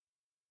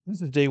This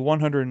is day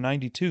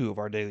 192 of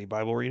our daily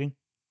Bible reading.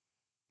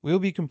 We'll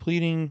be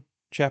completing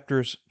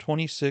chapters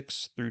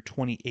 26 through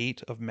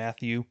 28 of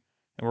Matthew,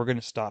 and we're going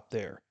to stop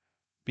there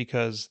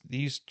because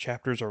these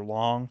chapters are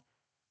long,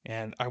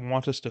 and I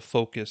want us to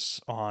focus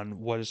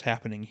on what is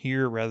happening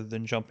here rather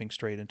than jumping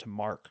straight into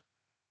Mark.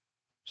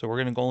 So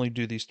we're going to only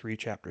do these 3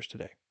 chapters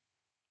today.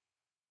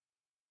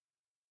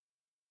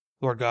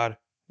 Lord God,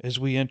 as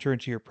we enter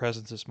into your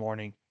presence this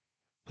morning,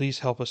 please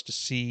help us to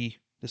see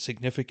the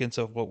significance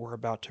of what we're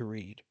about to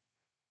read.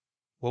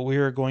 What we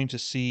are going to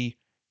see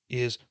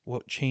is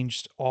what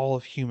changed all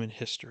of human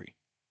history,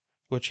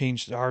 what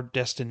changed our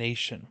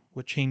destination,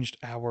 what changed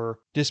our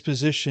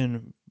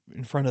disposition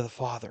in front of the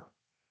Father.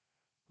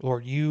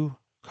 Lord, you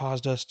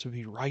caused us to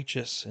be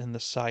righteous in the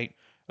sight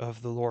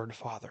of the Lord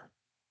Father.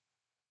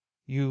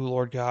 You,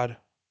 Lord God,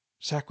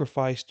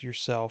 sacrificed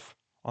yourself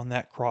on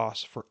that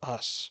cross for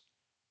us.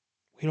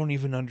 We don't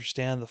even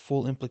understand the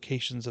full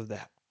implications of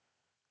that.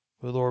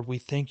 But Lord, we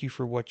thank you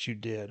for what you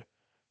did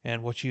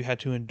and what you had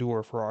to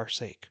endure for our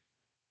sake.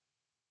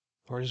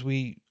 Lord, as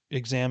we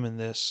examine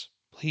this,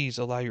 please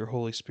allow your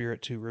Holy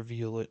Spirit to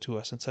reveal it to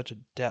us in such a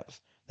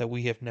depth that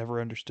we have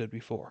never understood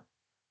before.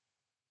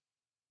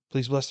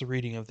 Please bless the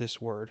reading of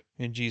this word.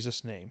 In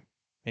Jesus' name,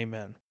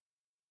 amen.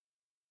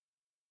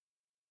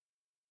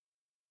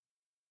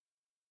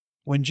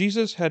 When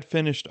Jesus had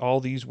finished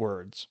all these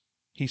words,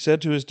 he said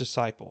to his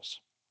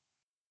disciples,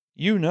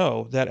 "You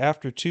know that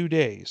after 2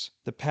 days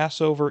the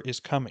Passover is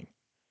coming,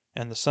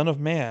 and the Son of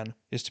Man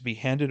is to be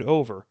handed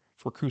over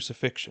for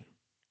crucifixion."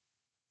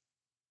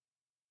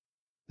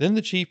 Then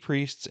the chief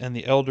priests and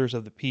the elders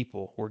of the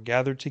people were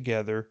gathered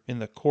together in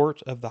the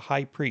court of the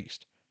high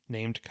priest,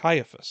 named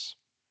Caiaphas,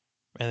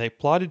 and they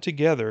plotted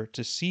together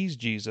to seize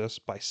Jesus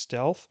by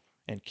stealth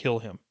and kill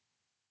him.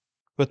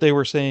 But they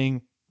were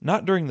saying,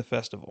 "Not during the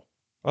festival,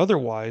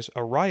 otherwise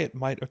a riot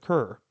might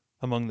occur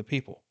among the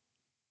people."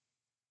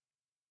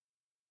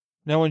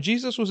 Now when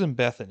Jesus was in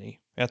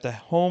Bethany, at the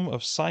home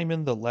of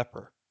Simon the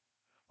leper,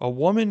 a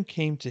woman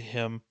came to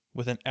him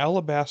with an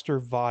alabaster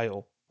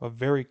vial of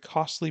very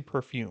costly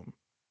perfume,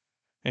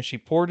 and she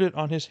poured it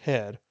on his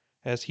head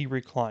as he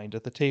reclined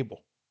at the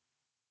table.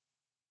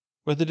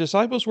 But the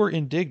disciples were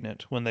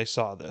indignant when they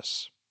saw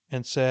this,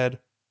 and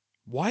said,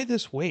 "Why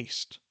this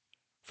waste?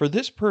 For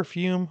this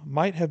perfume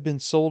might have been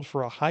sold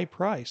for a high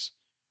price,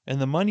 and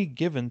the money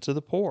given to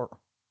the poor."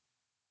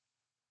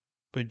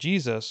 But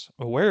Jesus,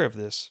 aware of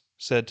this,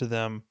 said to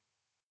them,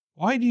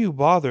 "Why do you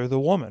bother the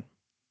woman?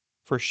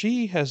 For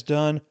she has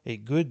done a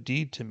good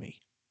deed to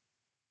me.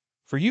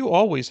 For you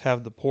always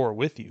have the poor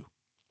with you,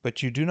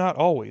 but you do not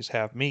always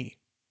have me.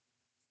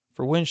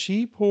 For when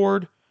she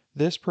poured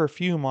this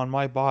perfume on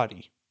my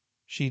body,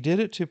 she did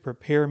it to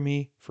prepare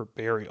me for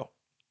burial.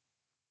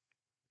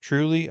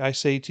 Truly, I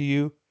say to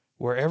you,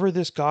 wherever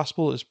this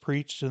gospel is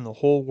preached in the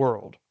whole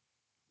world,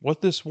 what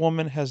this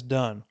woman has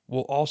done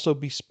will also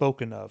be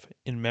spoken of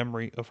in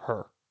memory of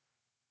her."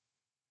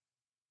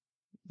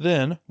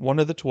 Then one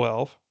of the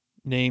 12,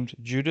 named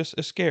Judas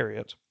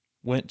Iscariot,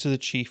 went to the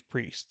chief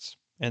priests,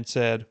 and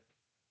said,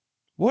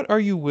 "What are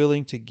you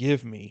willing to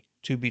give me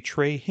to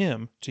betray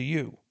him to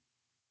you?"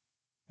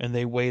 And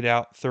they weighed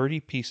out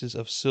 30 pieces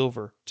of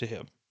silver to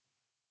him.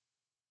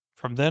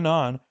 From then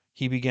on,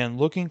 he began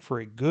looking for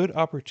a good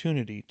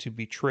opportunity to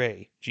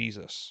betray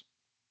Jesus.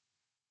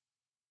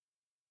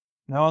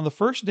 Now on the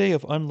first day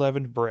of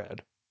unleavened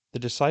bread, the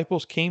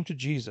disciples came to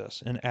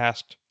Jesus and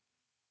asked,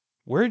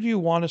 "Where do you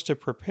want us to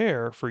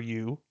prepare for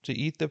you to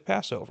eat the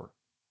Passover?"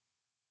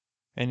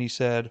 And he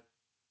said,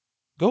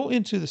 "Go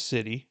into the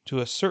city to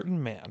a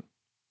certain man,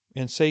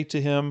 and say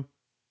to him,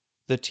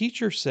 'The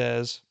teacher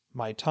says,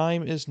 my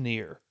time is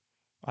near.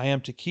 I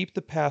am to keep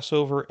the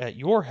Passover at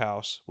your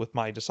house with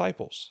my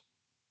disciples.'"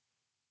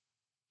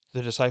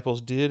 The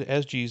disciples did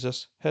as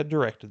Jesus had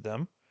directed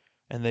them,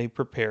 and they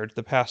prepared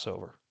the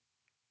Passover.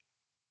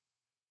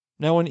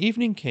 Now when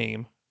evening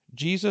came,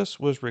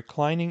 Jesus was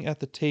reclining at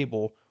the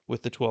table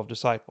with the 12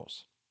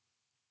 disciples.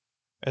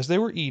 As they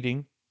were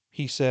eating,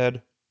 he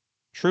said,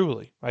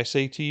 "Truly, I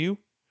say to you,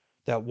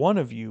 that one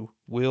of you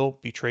will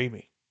betray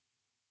me."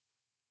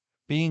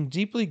 Being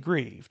deeply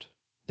grieved,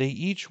 they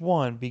each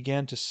one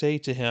began to say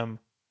to him,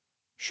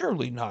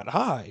 "Surely not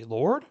I,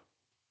 Lord."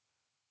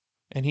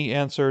 And he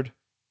answered,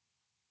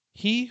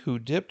 "He who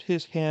dipped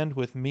his hand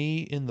with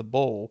me in the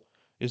bowl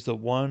is the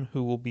one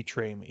who will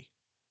betray me.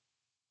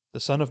 The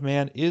Son of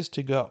Man is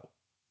to go,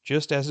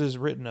 just as it is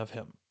written of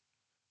him.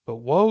 But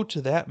woe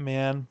to that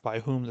man by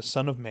whom the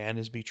Son of Man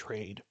is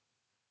betrayed.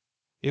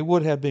 It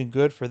would have been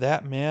good for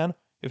that man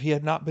if he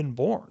had not been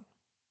born."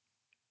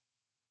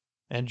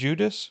 And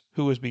Judas,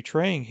 who was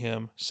betraying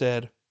him,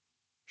 said,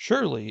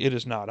 "Surely it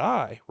is not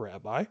I,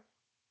 Rabbi."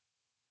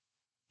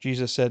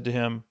 Jesus said to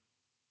him,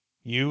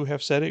 "You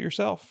have said it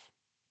yourself."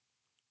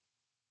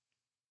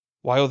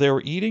 While they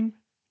were eating,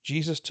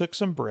 Jesus took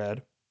some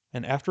bread,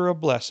 and after a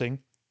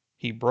blessing,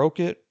 he broke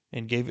it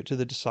and gave it to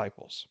the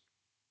disciples,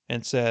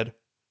 and said,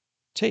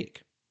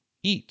 "Take,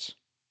 eat,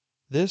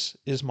 this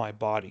is my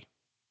body."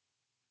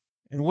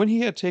 And when he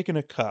had taken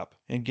a cup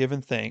and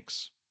given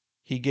thanks,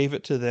 he gave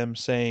it to them,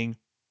 saying,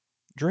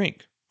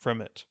 Drink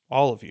from it,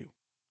 all of you,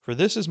 for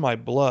this is my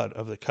blood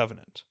of the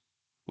covenant,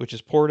 which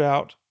is poured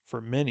out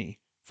for many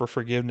for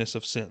forgiveness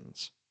of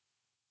sins.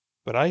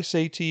 But I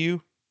say to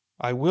you,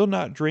 I will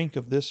not drink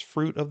of this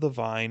fruit of the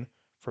vine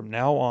from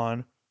now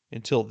on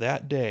until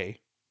that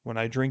day when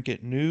I drink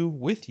it new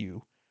with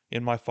you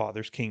in my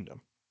Father's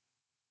kingdom."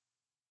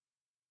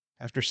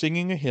 After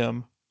singing a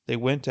hymn, they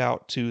went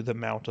out to the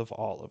Mount of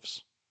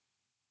Olives.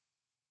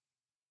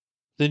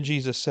 Then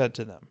Jesus said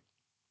to them,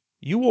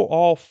 "You will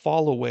all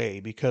fall away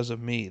because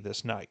of me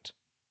this night.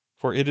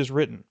 For it is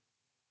written,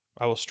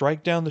 I will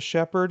strike down the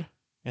shepherd,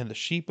 and the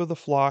sheep of the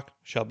flock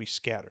shall be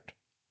scattered.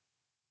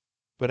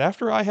 But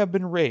after I have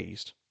been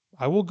raised,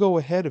 I will go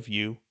ahead of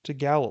you to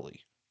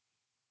Galilee."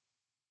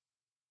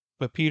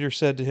 But Peter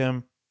said to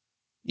him,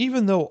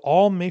 "Even though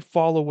all may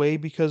fall away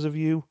because of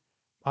you,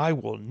 I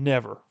will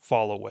never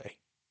fall away."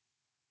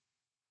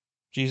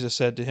 Jesus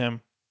said to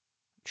him,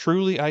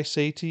 "Truly I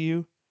say to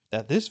you,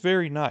 that this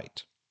very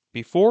night,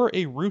 before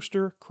a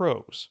rooster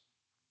crows,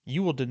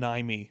 you will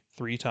deny me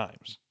 3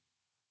 times."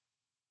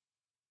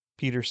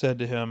 Peter said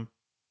to him,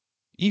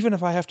 "Even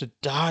if I have to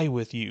die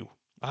with you,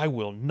 I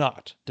will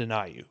not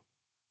deny you."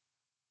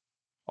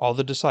 All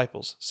the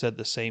disciples said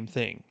the same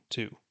thing,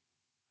 too.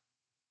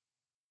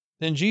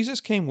 Then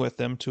Jesus came with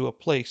them to a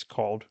place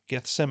called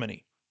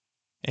Gethsemane,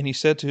 and he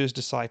said to his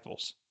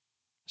disciples,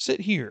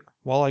 "Sit here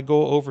while I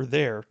go over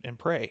there and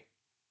pray."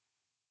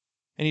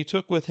 And he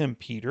took with him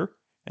Peter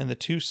and the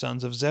 2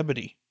 sons of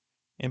Zebedee,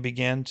 and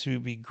began to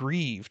be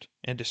grieved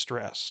and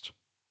distressed.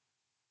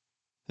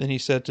 Then he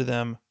said to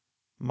them,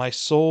 "My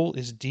soul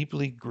is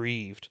deeply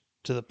grieved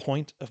to the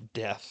point of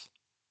death.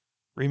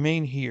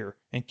 Remain here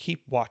and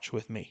keep watch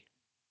with me."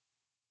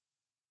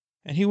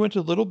 And he went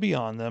a little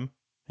beyond them,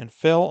 and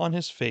fell on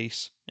his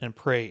face and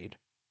prayed,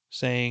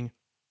 saying,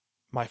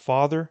 "My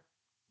Father,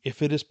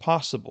 if it is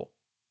possible,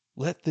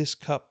 let this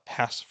cup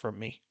pass from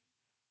me.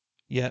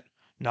 Yet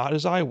not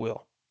as I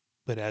will,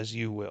 but as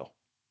you will."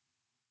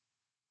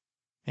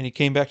 And he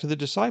came back to the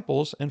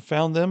disciples and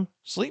found them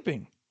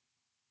sleeping,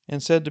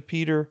 and said to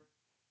Peter,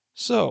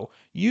 "So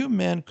you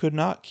men could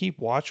not keep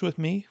watch with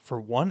me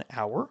for 1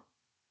 hour?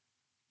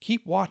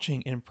 Keep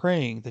watching and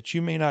praying that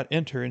you may not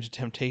enter into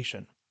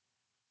temptation.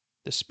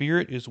 The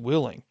spirit is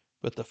willing,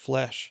 but the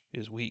flesh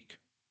is weak."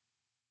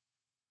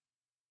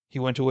 He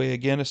went away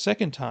again a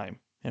second time,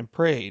 and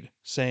prayed,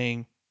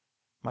 saying,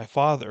 "My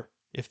Father,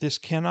 if this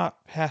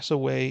cannot pass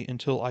away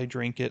until I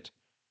drink it,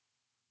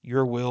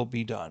 your will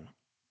be done."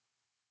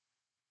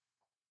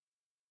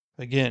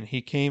 Again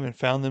he came and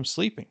found them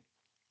sleeping,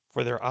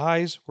 for their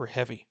eyes were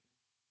heavy.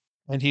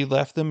 And he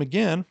left them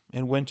again,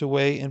 and went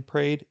away and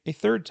prayed a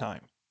third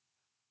time,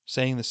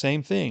 saying the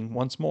same thing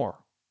once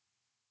more.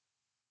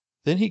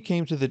 Then he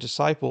came to the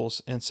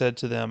disciples and said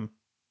to them,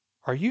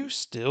 "Are you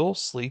still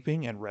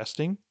sleeping and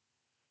resting?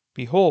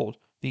 Behold,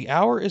 the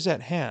hour is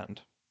at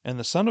hand, and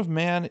the Son of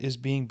Man is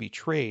being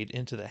betrayed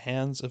into the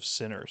hands of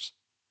sinners.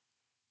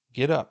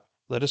 Get up,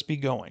 let us be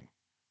going.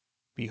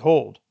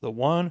 Behold, the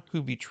one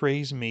who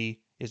betrays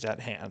me is at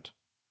hand."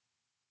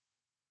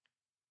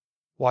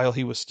 While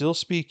he was still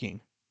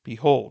speaking,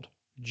 behold,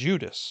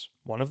 Judas,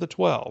 one of the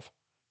 12,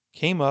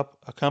 came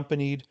up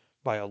accompanied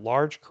by a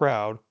large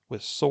crowd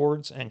with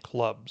swords and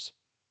clubs,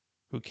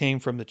 who came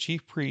from the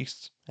chief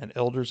priests and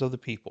elders of the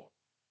people.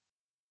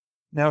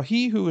 Now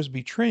he who was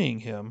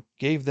betraying him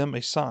gave them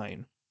a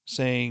sign,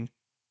 saying,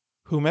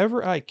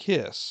 "Whomever I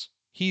kiss,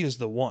 he is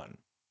the one.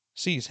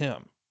 Seize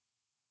him."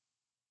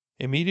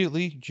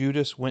 Immediately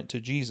Judas went to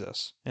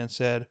Jesus and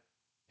said,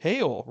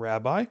 "Hail,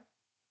 Rabbi,"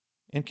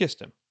 and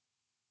kissed him.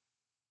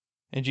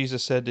 And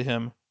Jesus said to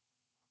him,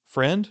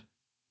 "Friend,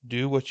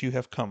 do what you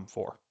have come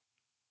for."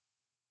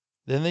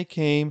 Then they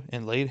came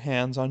and laid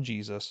hands on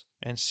Jesus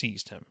and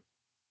seized him.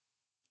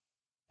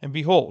 And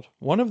behold,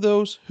 one of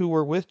those who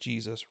were with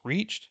Jesus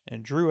reached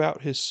and drew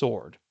out his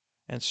sword,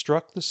 and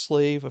struck the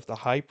slave of the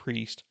high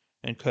priest,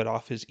 and cut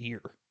off his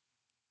ear.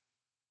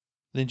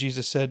 Then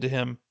Jesus said to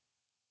him,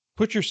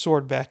 "Put your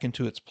sword back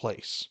into its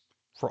place,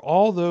 for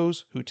all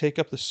those who take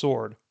up the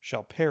sword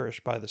shall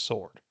perish by the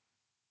sword.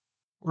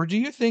 Or do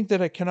you think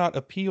that I cannot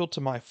appeal to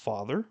my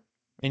Father,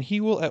 and he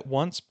will at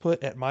once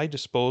put at my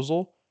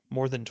disposal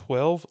more than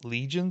 12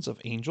 legions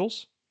of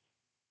angels?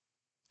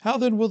 How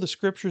then will the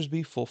scriptures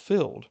be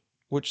fulfilled,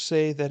 which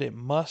say that it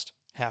must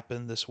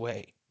happen this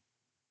way?"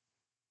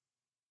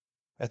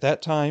 At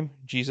that time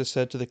Jesus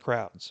said to the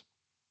crowds,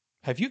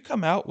 "Have you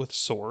come out with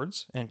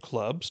swords and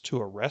clubs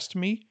to arrest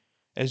me,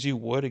 as you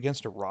would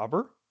against a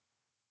robber?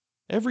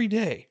 Every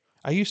day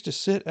I used to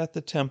sit at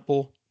the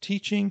temple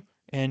teaching,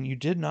 and you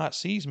did not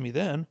seize me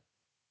then.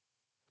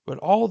 But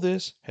all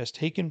this has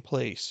taken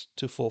place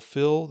to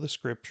fulfill the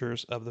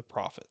scriptures of the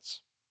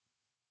prophets."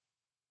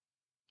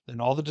 Then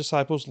all the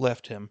disciples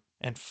left him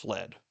and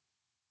fled.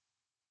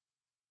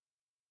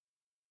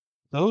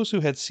 Those who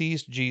had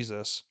seized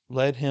Jesus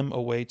led him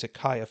away to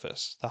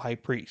Caiaphas, the high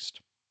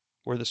priest,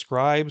 where the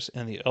scribes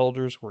and the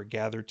elders were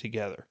gathered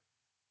together.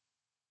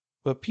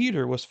 But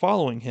Peter was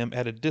following him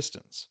at a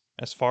distance,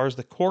 as far as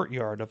the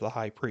courtyard of the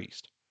high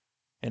priest,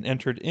 and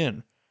entered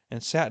in,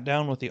 and sat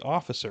down with the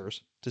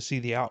officers to see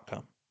the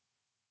outcome.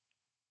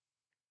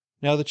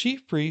 Now the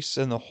chief priests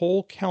and the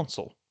whole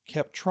council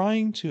kept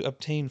trying to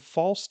obtain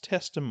false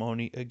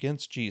testimony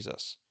against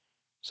Jesus,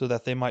 so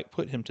that they might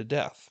put him to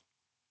death.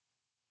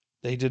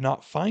 They did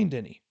not find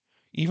any,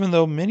 even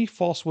though many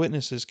false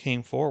witnesses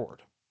came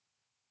forward.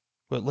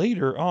 But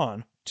later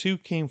on, two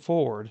came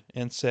forward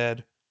and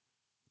said,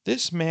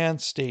 "This man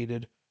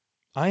stated,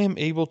 'I am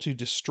able to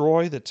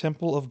destroy the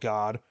temple of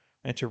God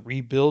and to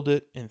rebuild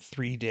it in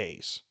 3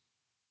 days.'"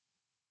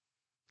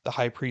 The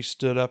high priest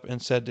stood up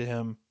and said to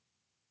him,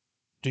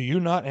 "Do you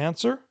not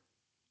answer?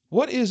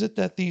 What is it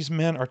that these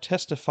men are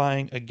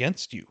testifying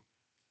against you?"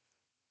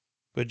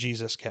 But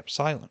Jesus kept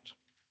silent.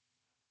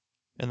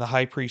 And the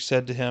high priest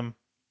said to him,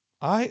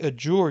 "I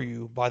adjure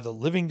you by the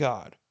living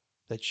God,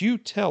 that you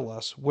tell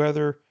us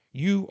whether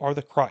you are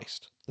the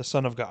Christ, the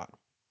Son of God."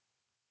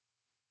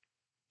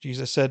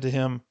 Jesus said to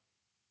him,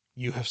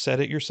 "You have said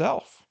it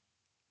yourself.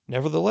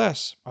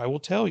 Nevertheless, I will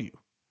tell you.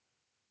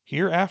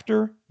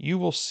 Hereafter you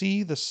will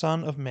see the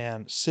Son of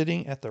Man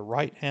sitting at the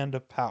right hand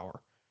of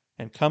power,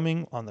 and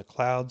coming on the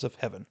clouds of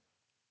heaven."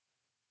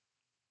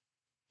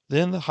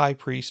 Then the high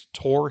priest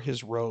tore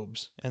his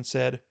robes and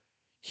said,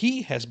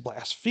 "He has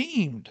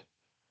blasphemed.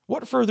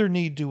 What further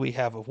need do we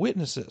have of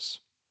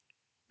witnesses?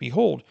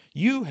 Behold,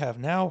 you have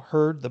now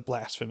heard the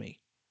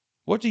blasphemy.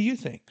 What do you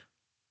think?"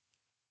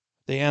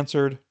 They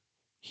answered,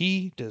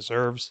 "He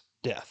deserves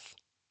death."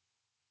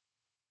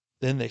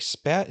 Then they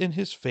spat in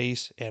his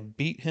face and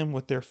beat him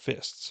with their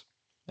fists,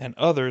 and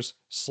others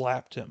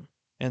slapped him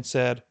and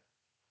said,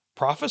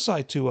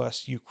 "Prophesy to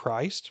us, you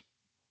Christ.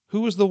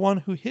 Who is the one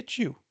who hit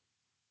you?"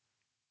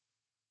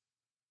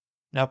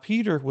 Now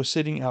Peter was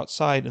sitting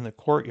outside in the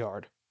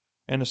courtyard,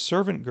 and a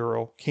servant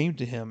girl came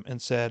to him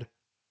and said,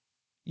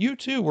 "You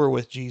too were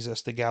with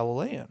Jesus the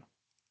Galilean."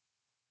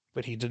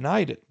 But he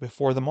denied it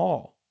before them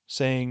all,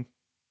 saying,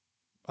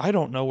 "I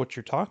don't know what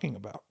you're talking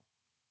about."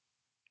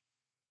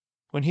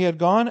 When he had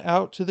gone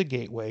out to the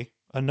gateway,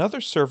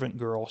 another servant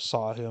girl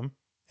saw him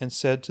and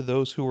said to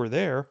those who were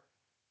there,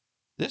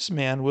 "This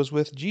man was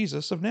with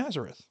Jesus of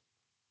Nazareth."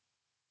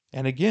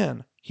 And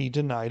again he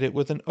denied it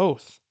with an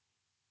oath,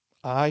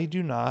 "I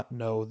do not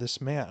know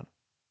this man."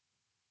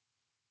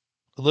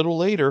 A little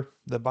later,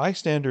 the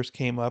bystanders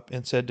came up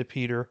and said to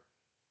Peter,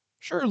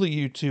 "Surely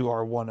you too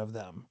are one of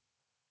them,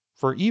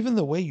 for even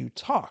the way you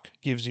talk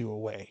gives you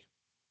away."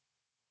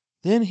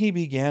 Then he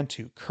began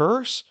to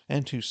curse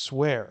and to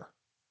swear,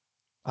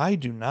 "I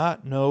do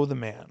not know the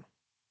man."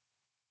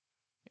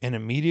 And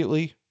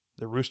immediately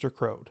the rooster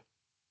crowed.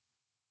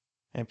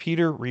 And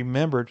Peter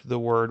remembered the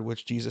word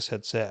which Jesus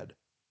had said,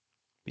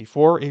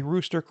 "Before a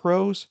rooster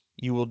crows,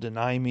 you will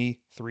deny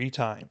me 3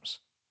 times."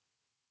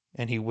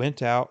 And he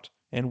went out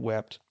and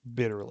wept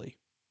bitterly.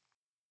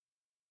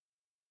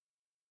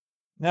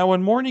 Now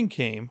when morning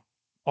came,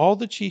 all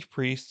the chief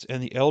priests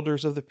and the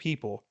elders of the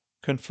people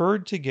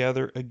conferred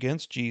together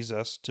against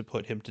Jesus to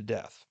put him to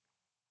death.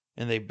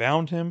 And they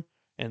bound him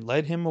and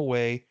led him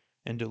away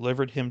and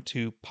delivered him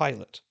to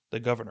Pilate, the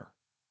governor.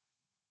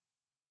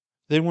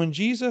 Then when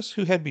Jesus,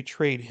 who had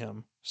betrayed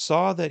him,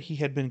 saw that he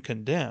had been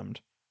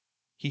condemned,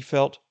 he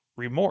felt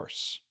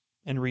remorse,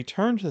 and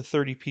returned the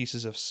 30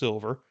 pieces of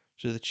silver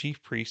to the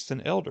chief priests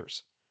and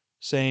elders,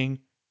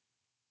 saying,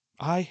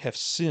 "I have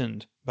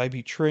sinned by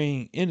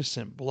betraying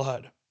innocent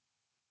blood."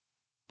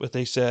 But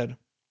they said,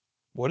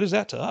 "What is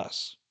that to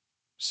us?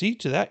 See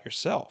to that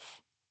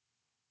yourself."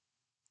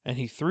 And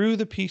he threw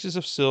the pieces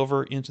of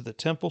silver into the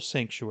temple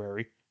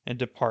sanctuary and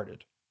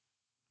departed.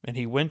 And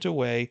he went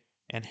away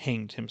and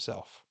hanged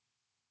himself.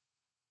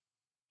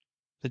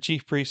 The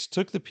chief priests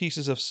took the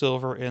pieces of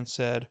silver and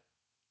said,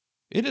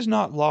 "It is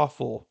not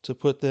lawful to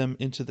put them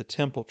into the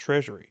temple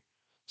treasury,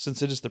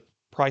 since it is the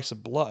price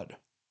of blood."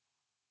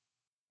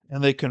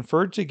 And they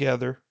conferred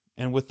together,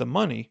 and with the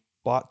money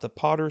bought the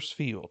potter's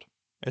field,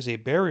 as a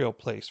burial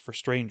place for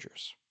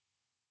strangers.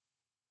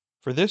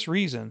 For this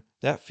reason,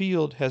 that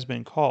field has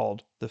been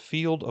called the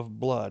field of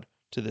blood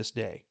to this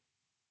day.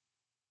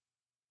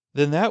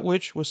 Then that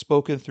which was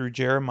spoken through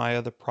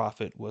Jeremiah the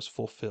prophet was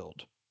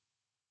fulfilled.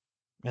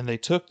 And they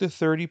took the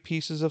 30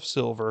 pieces of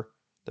silver,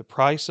 the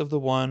price of the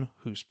one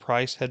whose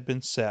price had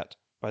been set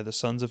by the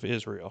sons of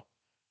Israel,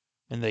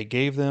 and they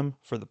gave them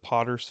for the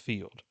potter's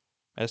field,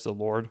 as the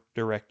Lord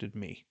directed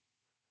me.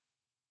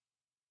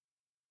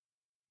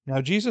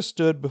 Now Jesus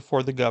stood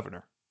before the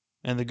governor,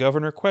 and the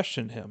governor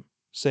questioned him,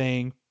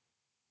 saying,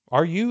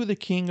 "Are you the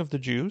king of the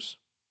Jews?"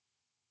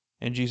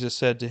 And Jesus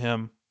said to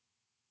him,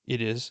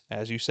 "It is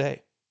as you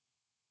say."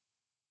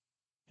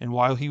 And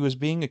while he was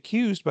being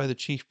accused by the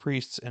chief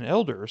priests and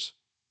elders,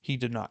 he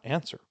did not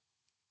answer.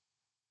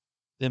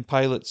 Then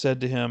Pilate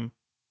said to him,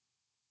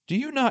 "Do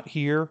you not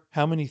hear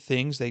how many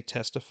things they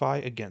testify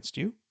against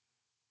you?"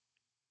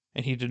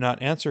 And he did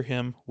not answer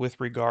him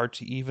with regard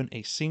to even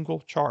a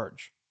single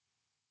charge.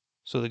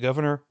 So the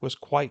governor was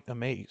quite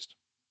amazed.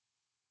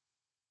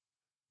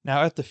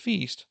 Now at the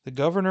feast, the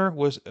governor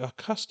was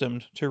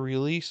accustomed to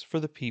release for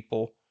the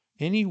people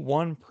any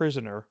one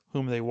prisoner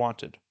whom they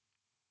wanted.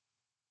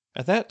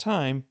 At that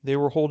time they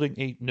were holding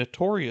a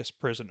notorious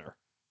prisoner,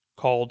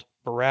 called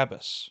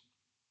Barabbas.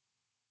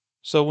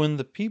 So when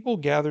the people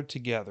gathered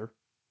together,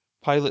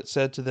 Pilate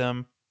said to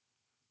them,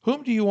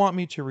 "Whom do you want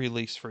me to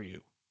release for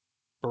you,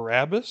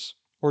 Barabbas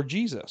or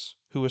Jesus,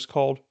 who is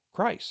called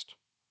Christ?"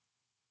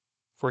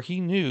 For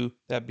he knew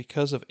that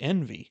because of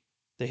envy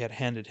they had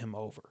handed him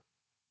over.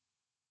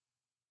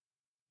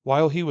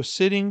 While he was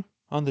sitting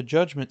on the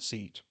judgment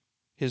seat,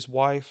 his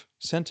wife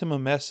sent him a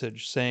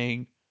message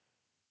saying,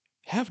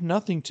 "Have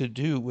nothing to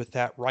do with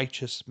that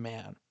righteous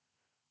man,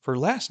 for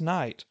last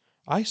night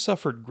I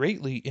suffered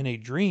greatly in a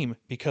dream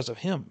because of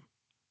him."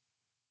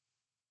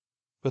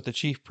 But the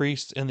chief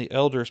priests and the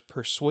elders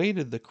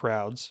persuaded the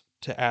crowds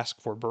to ask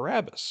for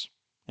Barabbas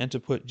and to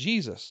put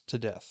Jesus to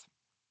death.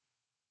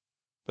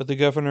 But the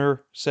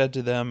governor said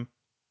to them,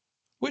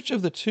 "Which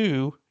of the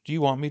two do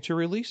you want me to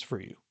release for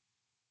you?"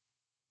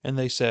 And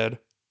they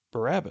said,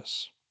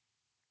 "Barabbas."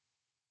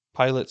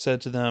 Pilate said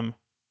to them,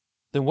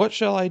 "Then what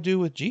shall I do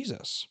with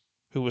Jesus,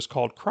 who was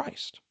called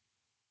Christ?"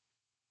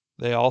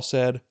 They all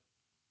said,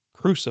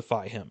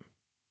 "Crucify him."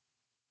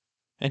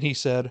 And he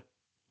said,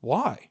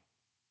 "Why?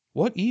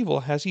 What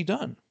evil has he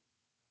done?"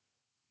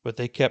 But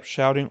they kept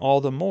shouting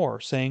all the more,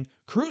 saying,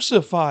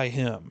 "Crucify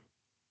him!"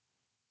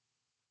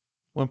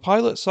 When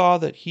Pilate saw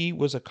that he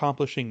was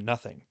accomplishing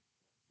nothing,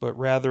 but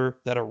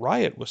rather that a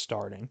riot was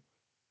starting,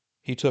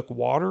 he took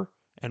water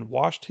and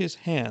washed his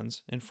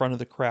hands in front of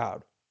the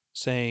crowd,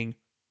 saying,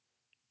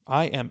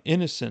 "I am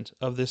innocent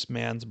of this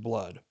man's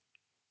blood.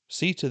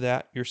 See to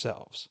that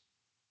yourselves."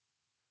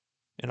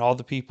 And all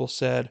the people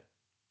said,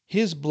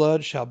 "His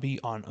blood shall be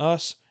on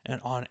us and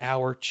on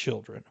our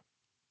children."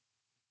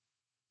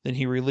 Then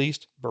he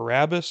released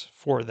Barabbas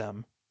for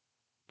them,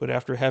 but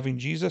after having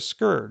Jesus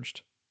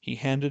scourged, he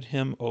handed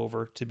him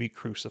over to be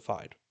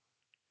crucified.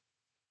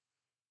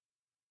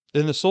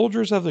 Then the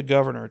soldiers of the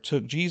governor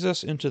took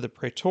Jesus into the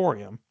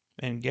praetorium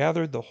and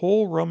gathered the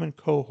whole Roman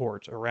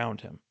cohort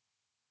around him.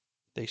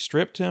 They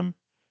stripped him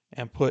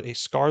and put a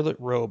scarlet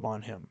robe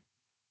on him.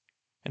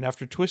 And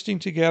after twisting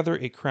together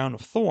a crown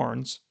of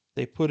thorns,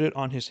 they put it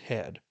on his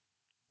head,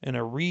 and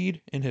a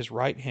reed in his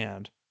right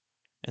hand,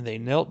 and they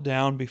knelt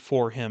down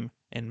before him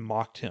and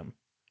mocked him,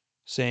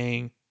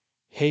 saying,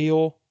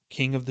 "Hail,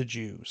 King of the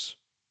Jews!"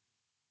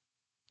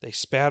 They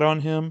spat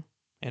on him,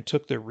 and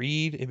took the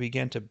reed and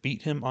began to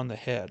beat him on the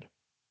head.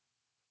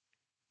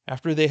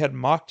 After they had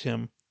mocked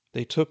him,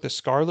 they took the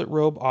scarlet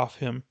robe off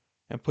him,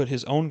 and put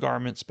his own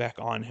garments back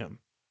on him,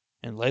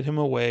 and led him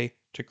away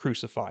to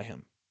crucify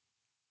him.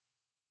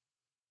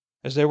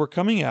 As they were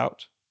coming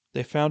out,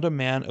 they found a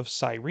man of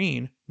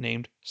Cyrene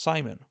named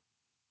Simon,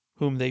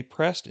 whom they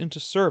pressed into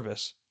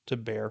service to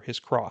bear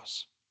his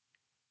cross.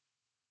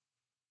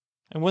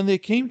 And when they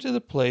came to the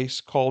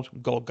place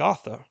called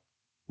Golgotha,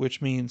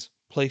 which means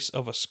place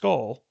of a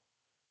skull,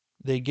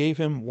 they gave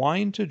him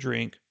wine to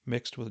drink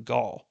mixed with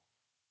gall,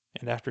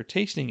 and after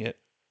tasting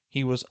it,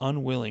 he was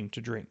unwilling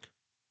to drink.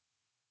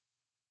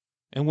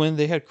 And when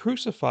they had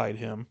crucified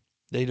him,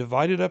 they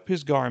divided up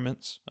his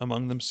garments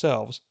among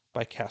themselves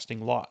by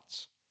casting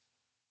lots.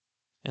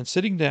 And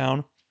sitting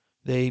down,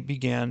 they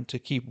began to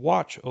keep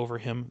watch over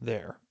him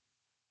there.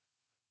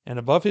 And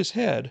above his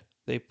head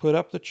they put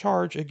up the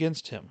charge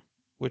against him,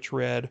 which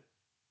read,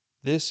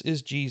 "This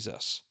is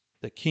Jesus,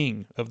 the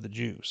King of the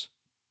Jews."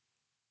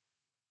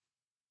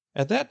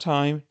 At that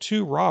time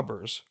 2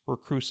 robbers were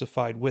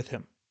crucified with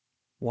him,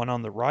 one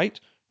on the right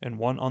and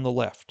one on the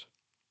left.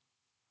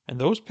 And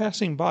those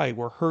passing by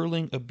were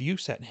hurling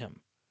abuse at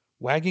him,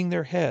 wagging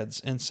their heads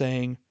and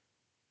saying,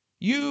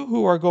 "You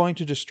who are going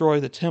to destroy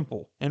the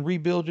temple and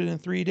rebuild it in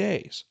 3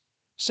 days,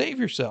 save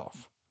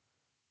yourself.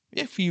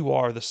 If you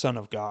are the Son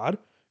of God,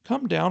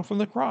 come down from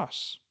the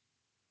cross."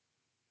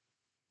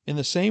 In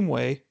the same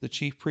way, the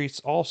chief priests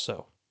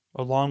also,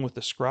 along with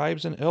the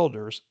scribes and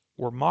elders,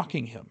 were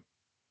mocking him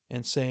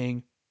and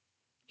saying,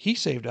 "He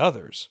saved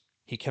others.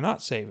 He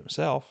cannot save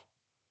himself.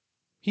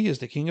 He is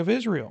the King of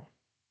Israel.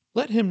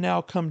 Let him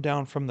now come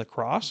down from the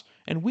cross,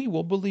 and we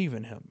will believe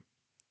in him.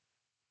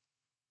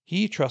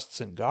 He trusts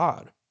in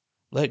God.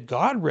 Let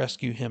God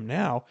rescue him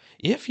now,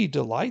 if he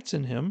delights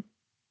in him.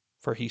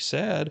 For he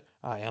said,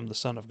 'I am the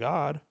Son of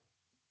God.'"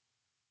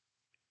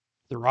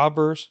 The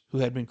robbers who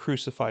had been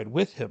crucified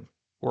with him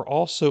were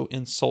also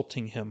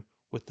insulting him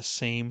with the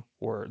same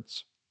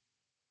words.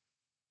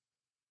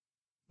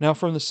 Now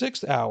from the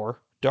 6th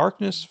hour,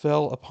 darkness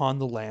fell upon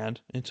the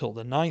land until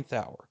the 9th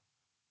hour.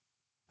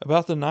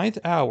 About the 9th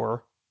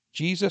hour,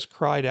 Jesus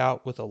cried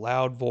out with a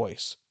loud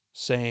voice,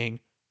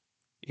 saying,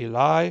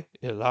 "Eli,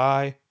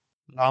 Eli,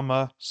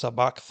 lama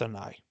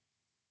sabachthani."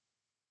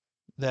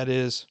 That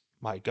is,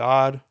 my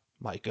God,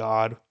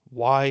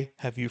 why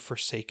have you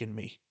forsaken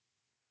me?"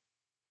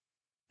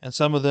 And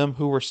some of them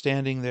who were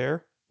standing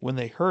there, when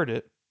they heard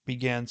it,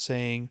 began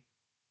saying,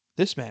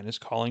 "This man is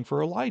calling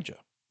for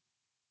Elijah."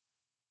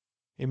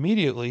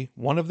 Immediately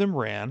one of them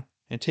ran,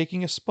 and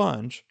taking a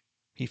sponge,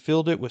 he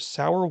filled it with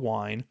sour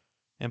wine,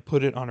 and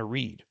put it on a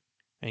reed,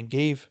 and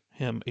gave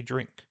him a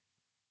drink.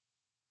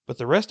 But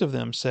the rest of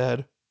them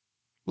said,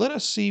 "Let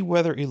us see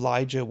whether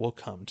Elijah will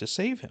come to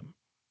save him."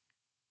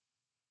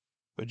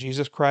 But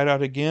Jesus cried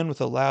out again with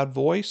a loud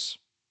voice,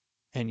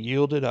 and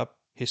yielded up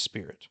his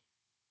spirit.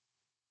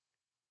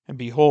 And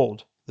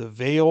behold, the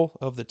veil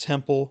of the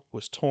temple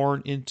was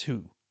torn in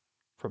two,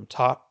 from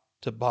top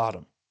to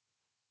bottom,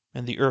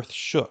 and the earth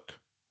shook,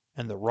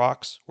 and the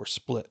rocks were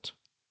split.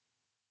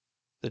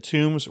 The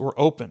tombs were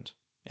opened,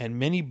 and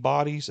many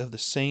bodies of the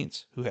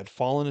saints who had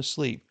fallen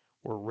asleep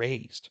were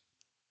raised.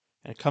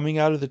 And coming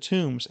out of the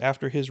tombs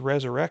after his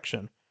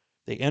resurrection,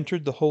 they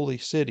entered the holy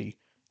city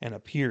and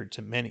appeared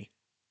to many.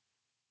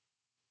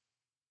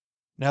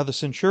 Now the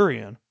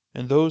centurion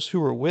and those who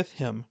were with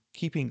him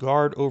keeping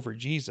guard over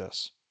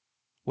Jesus,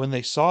 when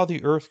they saw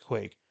the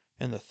earthquake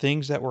and the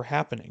things that were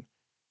happening,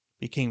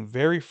 became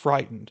very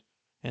frightened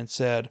and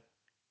said,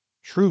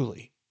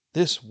 "Truly,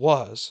 this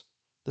was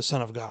the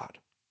Son of God."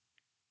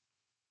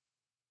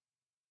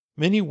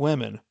 Many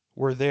women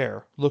were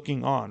there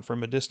looking on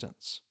from a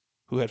distance,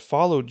 who had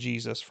followed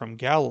Jesus from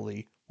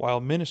Galilee while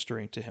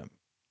ministering to him.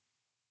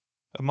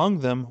 Among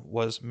them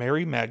was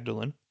Mary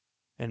Magdalene,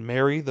 and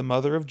Mary the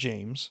mother of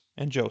James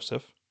and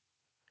Joseph,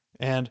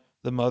 and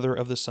the mother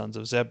of the sons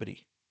of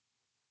Zebedee.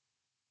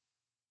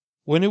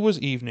 When it was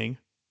evening,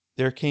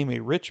 there came a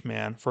rich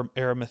man from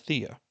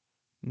Arimathea,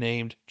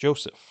 named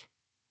Joseph,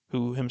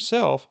 who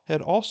himself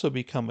had also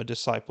become a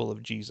disciple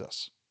of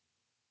Jesus.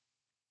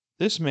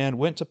 This man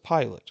went to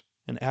Pilate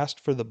and asked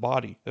for the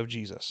body of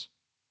Jesus.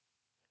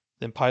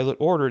 Then Pilate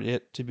ordered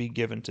it to be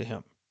given to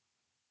him.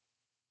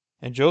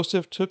 And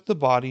Joseph took the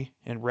body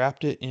and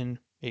wrapped it in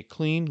a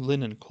clean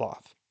linen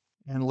cloth,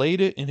 and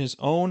laid it in his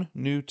own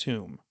new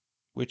tomb,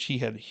 which he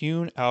had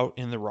hewn out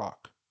in the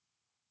rock.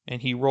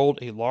 And he rolled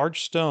a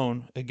large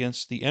stone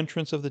against the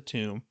entrance of the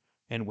tomb,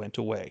 and went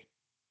away.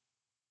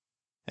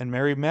 And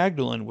Mary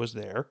Magdalene was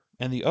there,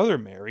 and the other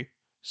Mary,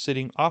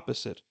 sitting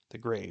opposite the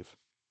grave.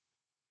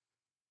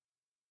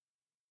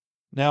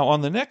 Now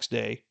on the next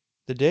day,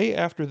 the day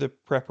after the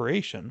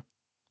preparation,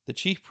 the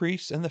chief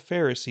priests and the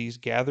Pharisees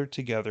gathered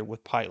together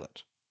with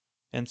Pilate,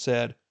 and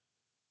said,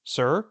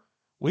 "Sir,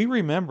 we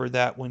remember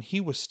that when he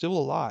was still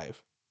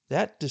alive,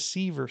 that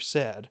deceiver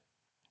said,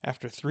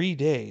 'After 3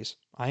 days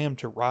I am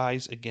to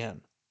rise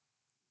again.'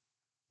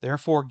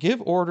 Therefore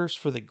give orders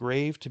for the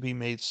grave to be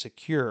made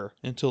secure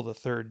until the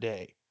third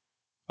day.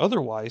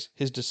 Otherwise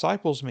his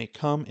disciples may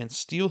come and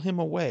steal him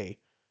away,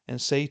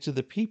 and say to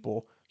the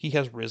people, 'He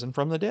has risen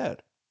from the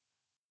dead.'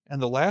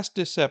 And the last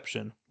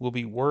deception will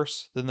be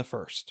worse than the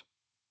first."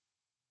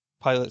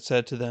 Pilate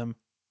said to them,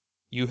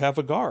 "You have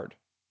a guard.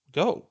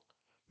 Go,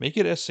 make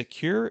it as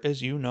secure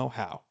as you know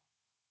how."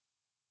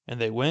 And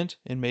they went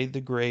and made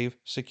the grave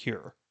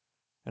secure,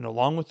 and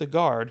along with the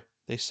guard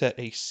they set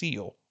a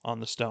seal on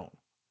the stone.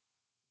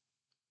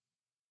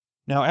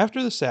 Now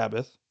after the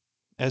Sabbath,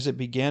 as it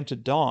began to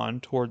dawn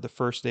toward the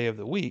first day of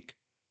the week,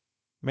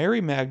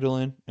 Mary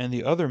Magdalene and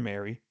the other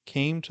Mary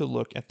came to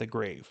look at the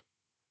grave.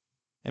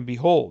 And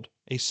behold,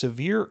 a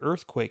severe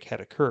earthquake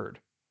had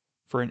occurred,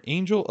 for an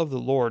angel of the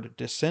Lord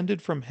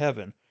descended from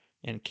heaven,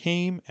 and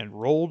came and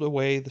rolled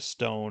away the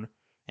stone,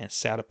 and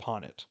sat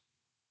upon it.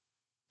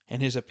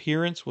 And his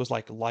appearance was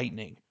like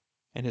lightning,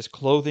 and his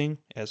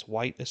clothing as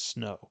white as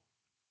snow.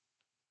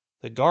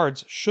 The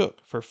guards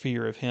shook for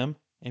fear of him,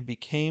 and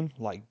became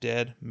like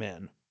dead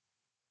men.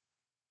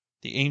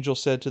 The angel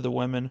said to the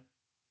women,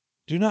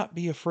 "Do not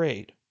be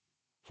afraid,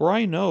 for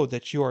I know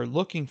that you are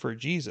looking for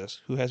Jesus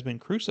who has been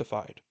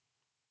crucified.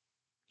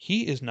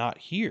 He is not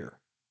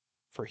here,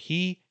 for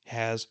he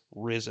has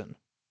risen,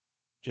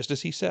 just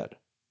as he said.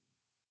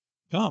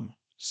 Come,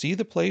 see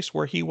the place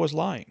where he was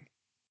lying.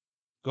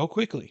 Go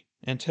quickly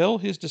and tell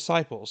his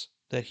disciples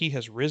that he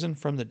has risen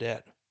from the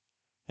dead.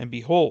 And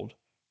behold,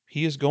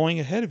 he is going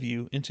ahead of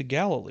you into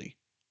Galilee.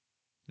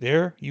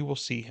 There you will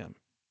see him.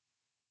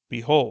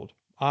 Behold,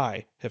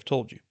 I have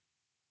told you."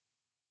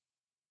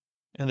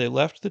 And they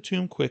left the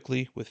tomb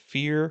quickly with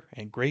fear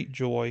and great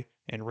joy,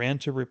 and ran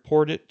to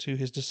report it to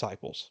his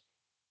disciples.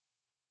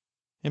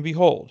 And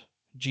behold,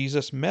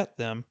 Jesus met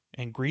them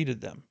and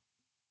greeted them.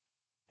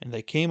 And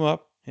they came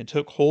up and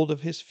took hold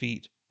of his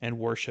feet and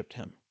worshipped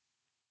him.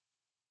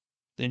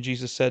 Then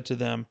Jesus said to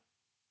them,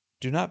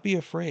 "Do not be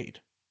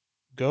afraid.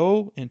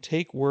 Go and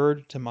take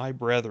word to my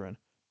brethren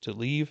to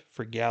leave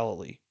for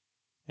Galilee,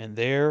 and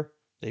there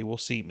they will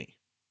see me."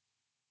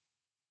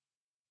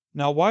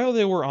 Now while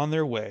they were on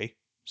their way,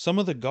 some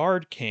of the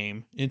guard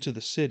came into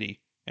the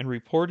city and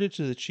reported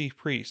to the chief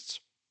priests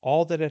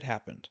all that had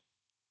happened.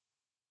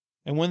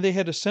 And when they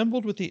had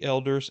assembled with the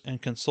elders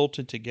and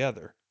consulted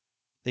together,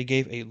 they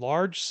gave a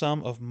large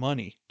sum of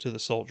money to the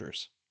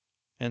soldiers,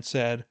 and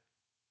said,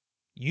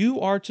 "You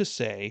are to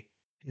say,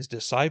 'His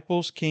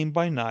disciples came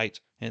by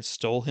night and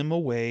stole him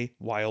away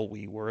while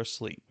we were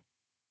asleep.'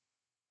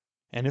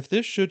 And if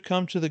this should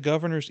come to the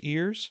governor's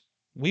ears,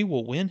 we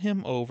will win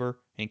him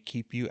over and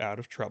keep you out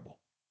of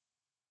trouble."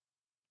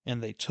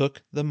 And they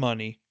took the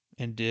money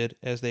and did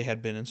as they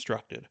had been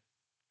instructed.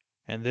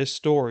 And this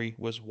story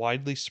was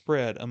widely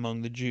spread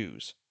among the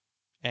Jews,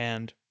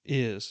 and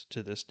is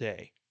to this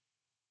day.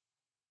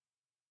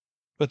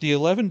 But the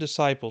 11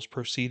 disciples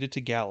proceeded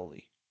to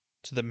Galilee,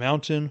 to the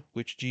mountain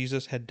which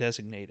Jesus had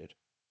designated.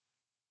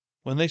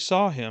 When they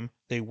saw him,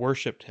 they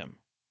worshipped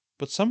him,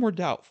 but some were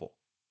doubtful.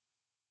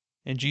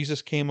 And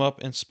Jesus came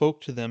up and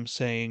spoke to them,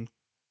 saying,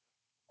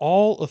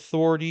 "All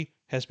authority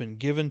has been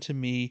given to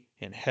me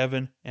in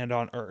heaven and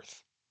on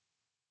earth.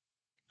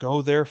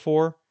 Go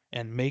therefore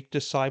and make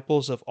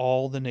disciples of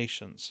all the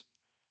nations,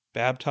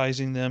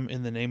 baptizing them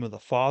in the name of the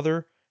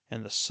Father,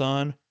 and the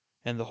Son,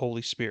 and the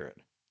Holy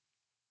Spirit,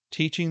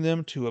 teaching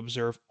them to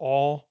observe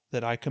all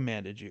that I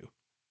commanded you.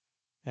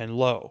 And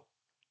lo,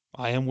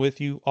 I am with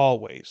you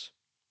always,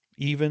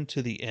 even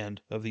to the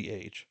end of the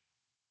age."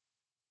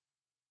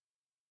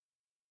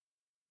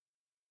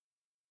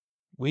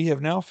 We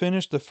have now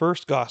finished the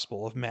first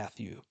Gospel of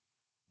Matthew,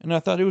 and I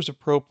thought it was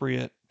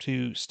appropriate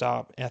to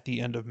stop at the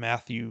end of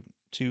Matthew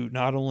to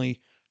not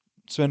only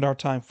spend our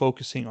time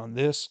focusing on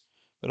this,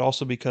 but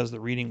also because the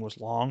reading was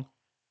long.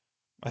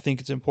 I think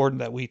it's important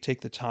that we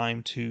take the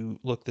time to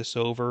look this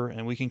over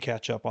and we can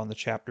catch up on the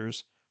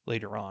chapters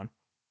later on.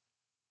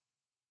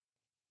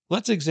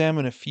 Let's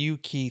examine a few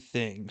key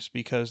things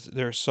because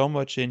there's so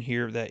much in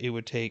here that it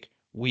would take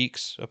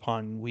weeks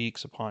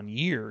upon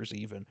years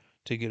even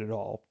to get it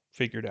all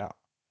figured out.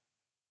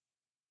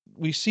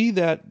 We see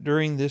that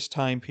during this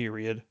time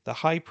period, the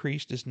high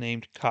priest is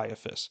named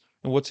Caiaphas.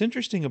 And what's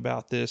interesting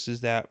about this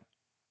is that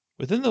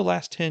within the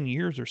last 10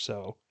 years or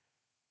so,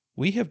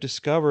 we have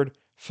discovered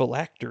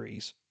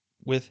phylacteries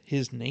with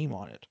his name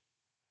on it.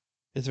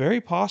 It's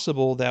very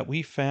possible that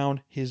we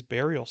found his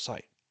burial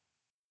site,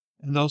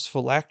 and those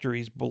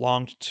phylacteries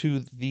belonged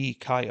to the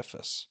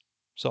Caiaphas.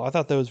 So I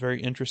thought that was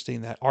very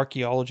interesting that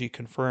archaeology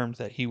confirmed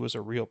that he was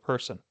a real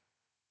person.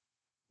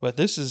 But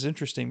this is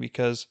interesting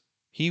because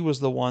he was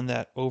the one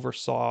that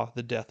oversaw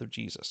the death of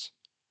Jesus.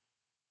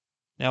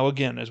 Now,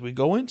 again, as we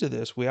go into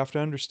this, we have to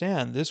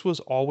understand this was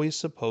always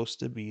supposed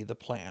to be the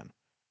plan.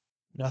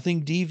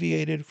 Nothing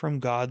deviated from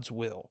God's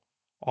will.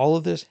 All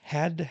of this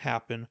had to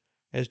happen,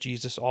 as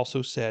Jesus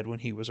also said when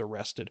he was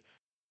arrested.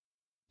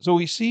 So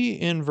we see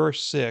in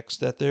verse 6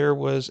 that there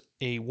was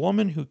a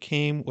woman who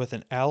came with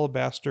an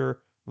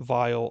alabaster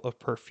vial of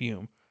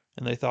perfume,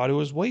 and they thought it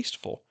was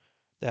wasteful,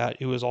 that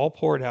it was all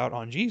poured out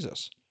on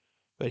Jesus.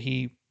 But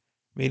he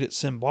made it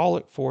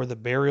symbolic for the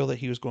burial that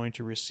he was going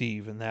to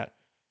receive, and that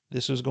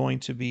this was going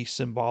to be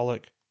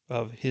symbolic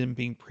of him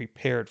being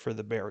prepared for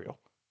the burial.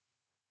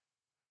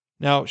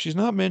 Now, she's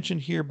not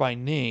mentioned here by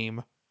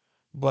name,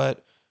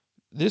 but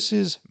this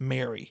is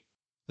Mary,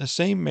 the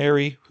same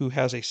Mary who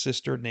has a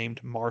sister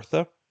named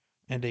Martha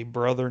and a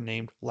brother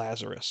named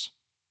Lazarus.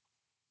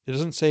 It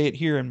doesn't say it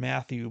here in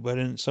Matthew, but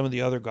in some of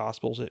the other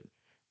Gospels, it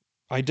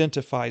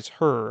identifies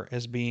her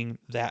as being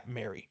that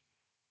Mary.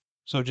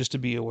 So just to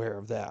be aware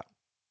of that.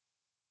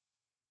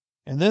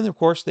 And then, of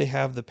course, they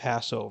have the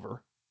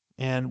Passover.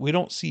 And we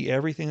don't see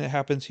everything that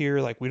happens here.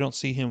 Like, we don't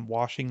see him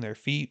washing their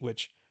feet,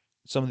 which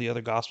some of the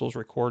other Gospels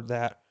record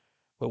that,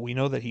 but we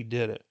know that he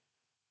did it.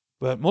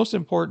 But most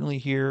importantly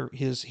here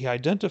is he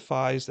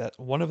identifies that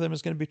one of them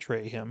is going to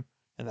betray him,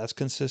 and that's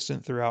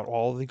consistent throughout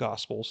all of the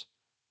Gospels.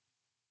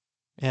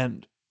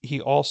 And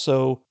he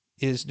also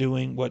is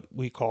doing what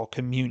we call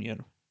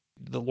communion,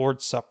 the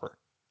Lord's Supper,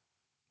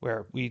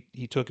 where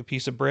he took a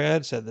piece of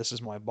bread, said, "This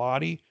is my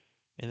body,"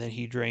 and then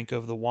he drank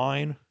of the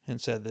wine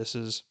and said, "This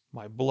is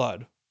my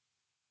blood."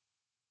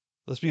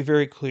 Let's be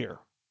very clear.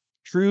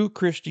 True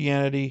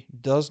Christianity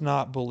does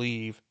not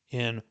believe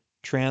in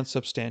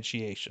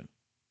transubstantiation.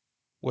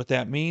 What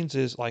that means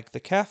is, like the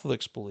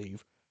Catholics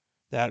believe,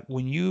 that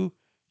when you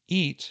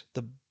eat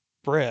the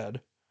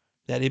bread,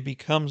 that it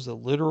becomes the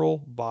literal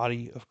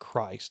body of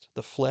Christ,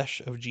 the flesh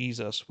of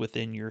Jesus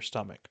within your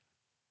stomach.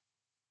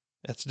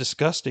 That's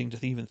disgusting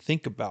to even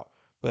think about,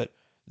 but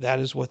that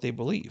is what they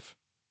believe.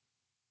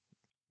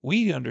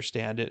 We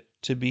understand it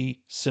to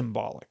be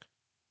symbolic.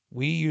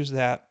 We use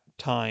that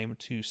time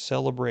to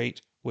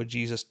celebrate what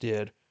Jesus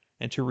did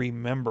and to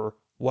remember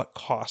what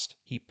cost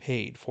he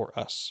paid for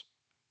us.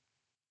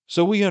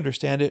 So we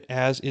understand it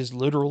as is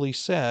literally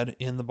said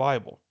in the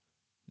Bible.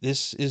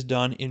 This is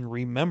done in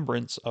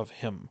remembrance of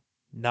him,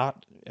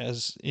 not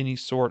as any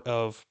sort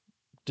of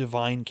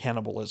divine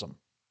cannibalism.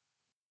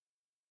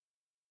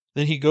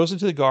 Then he goes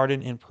into the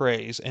garden and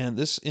prays, and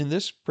this in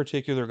this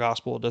particular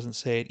gospel it doesn't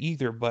say it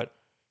either, but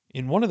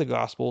in one of the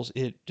gospels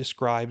it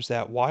describes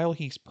that while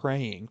he's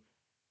praying,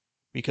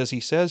 because he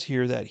says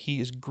here that he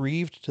is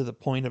grieved to the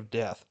point of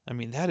death. I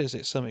mean, that is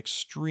some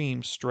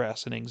extreme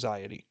stress and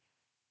anxiety.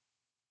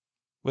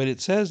 But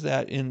it says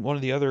that in one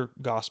of the other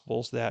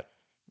gospels that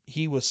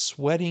he was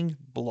sweating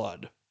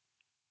blood.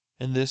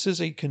 And this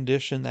is a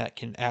condition that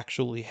can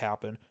actually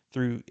happen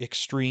through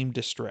extreme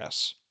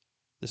distress.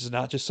 This is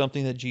not just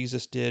something that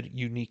Jesus did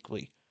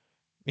uniquely.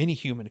 Any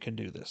human can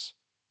do this,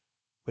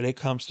 but it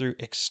comes through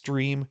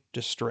extreme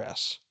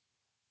distress.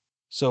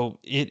 So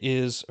it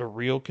is a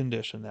real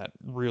condition that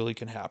really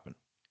can happen.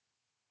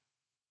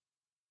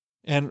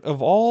 And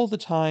of all the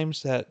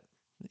times that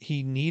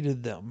he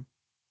needed them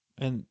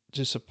and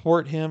to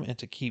support him and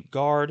to keep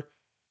guard,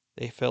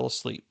 they fell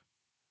asleep.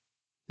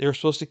 They were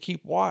supposed to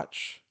keep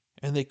watch,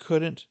 and they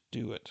couldn't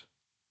do it.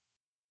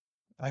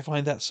 I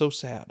find that so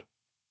sad.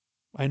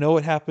 I know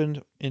it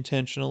happened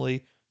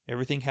intentionally.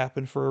 Everything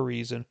happened for a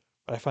reason,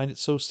 but I find it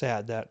so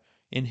sad that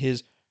in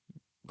his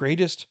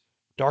greatest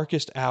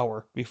darkest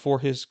hour before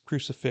his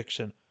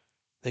crucifixion,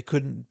 they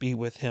couldn't be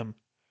with him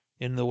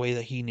in the way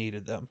that he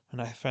needed them.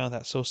 And I found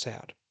that so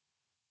sad.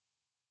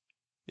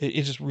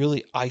 It just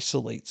really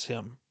isolates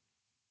him.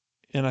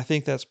 And I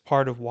think that's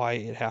part of why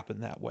it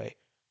happened that way,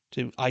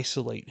 to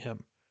isolate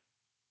him,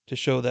 to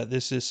show that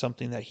this is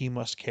something that he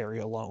must carry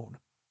alone.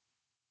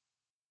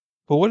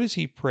 But what does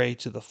he pray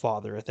to the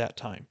Father at that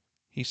time?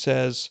 He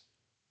says,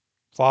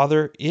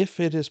 Father, if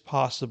it is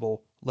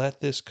possible,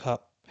 let this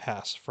cup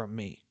pass from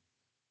me.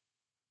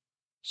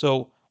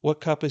 So,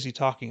 what cup is he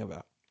talking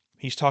about?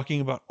 He's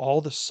talking about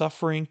all the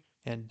suffering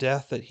and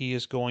death that he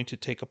is going to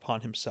take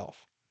upon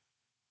himself.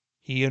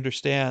 He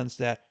understands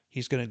that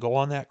he's going to go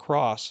on that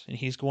cross and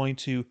he's going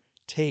to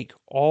take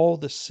all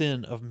the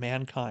sin of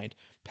mankind,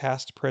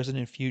 past, present,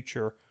 and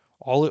future,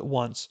 all at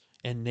once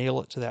and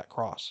nail it to that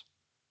cross.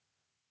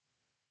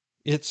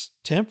 It's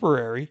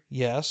temporary,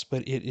 yes,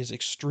 but it is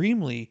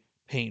extremely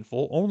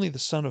painful. Only the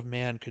Son of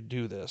Man could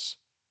do this.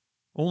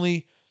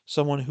 Only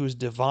someone who is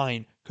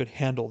divine could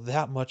handle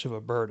that much of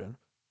a burden.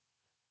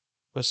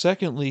 But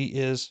secondly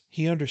is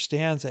he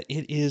understands that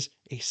it is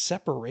a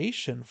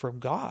separation from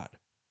God.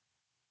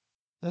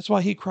 That's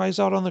why he cries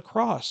out on the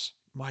cross,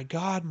 my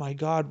God,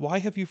 why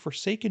have you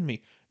forsaken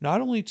me?" Not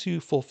only to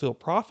fulfill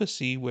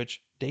prophecy,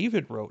 which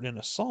David wrote in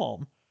a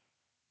psalm,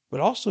 but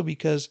also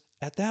because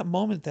at that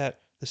moment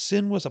that the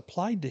sin was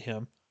applied to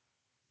him,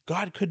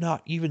 God could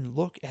not even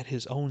look at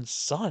his own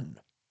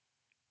son.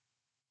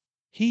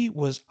 He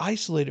was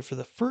isolated for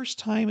the first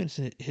time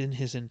in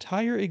his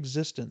entire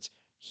existence.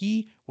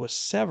 He was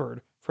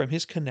severed from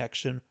his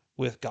connection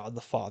with God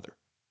the Father.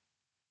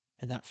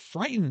 And that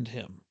frightened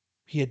him.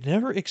 He had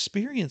never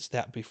experienced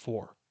that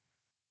before.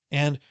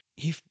 And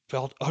he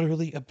felt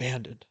utterly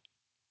abandoned.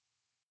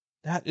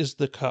 That is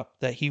the cup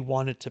that he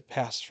wanted to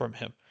pass from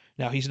him.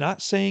 Now, he's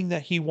not saying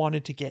that he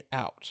wanted to get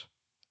out,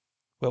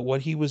 but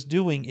what he was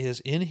doing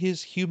is in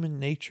his human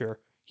nature,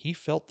 he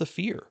felt the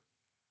fear.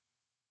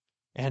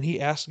 And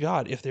he asked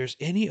God, if there's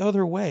any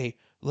other way,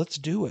 let's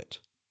do it.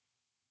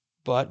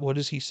 But what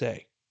does he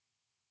say?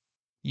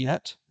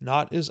 Yet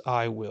not as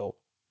I will,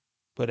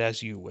 but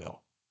as you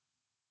will.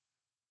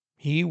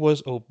 He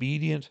was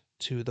obedient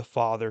to the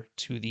Father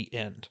to the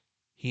end.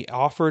 He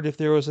offered if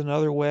there was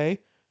another way,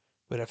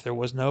 but if there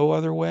was no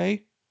other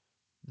way,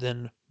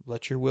 then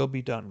let your will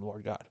be done,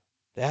 Lord God.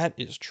 That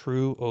is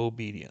true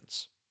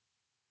obedience.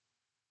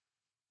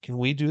 Can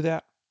we do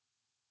that?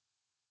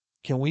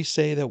 Can we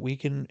say that we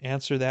can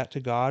answer that to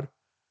God?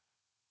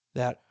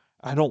 That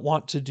I don't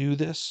want to do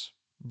this,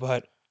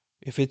 but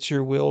if it's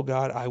your will,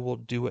 God, I will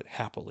do it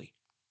happily.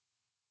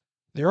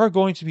 There are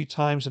going to be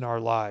times in our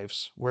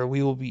lives where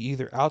we will be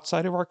either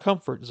outside of our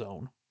comfort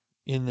zone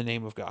in the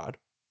name of God,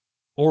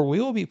 or we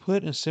will be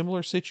put in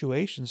similar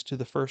situations to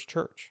the first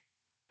church.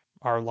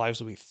 Our lives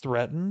will be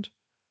threatened.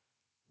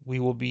 We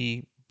will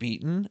be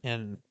beaten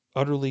and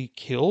utterly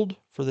killed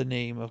for the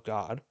name of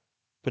God,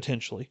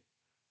 potentially.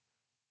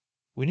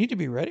 We need to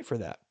be ready for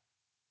that.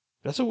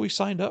 That's what we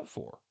signed up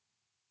for.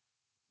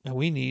 And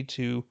we need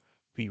to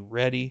be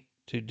ready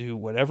to do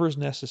whatever is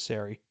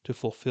necessary to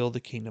fulfill the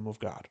kingdom of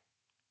God.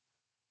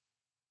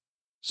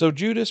 So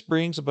Judas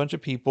brings a bunch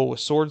of people with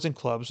swords and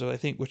clubs,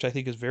 which I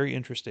think is very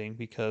interesting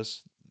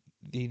because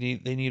they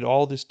need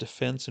all this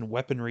defense and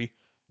weaponry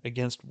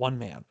against one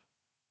man.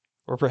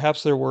 Or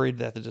perhaps they're worried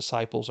that the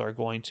disciples are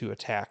going to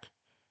attack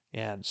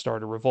and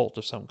start a revolt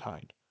of some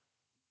kind.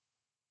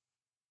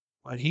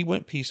 But he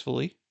went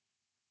peacefully.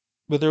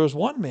 But there was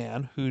one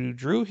man who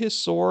drew his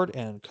sword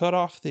and cut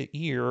off the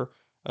ear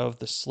of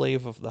the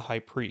slave of the high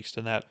priest,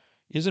 and that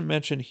isn't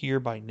mentioned here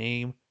by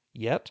name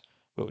yet,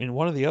 but in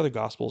one of the other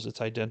gospels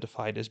it's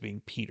identified as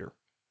being Peter.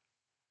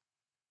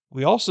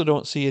 We also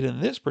don't see it in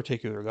this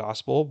particular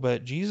gospel,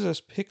 but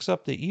Jesus picks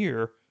up the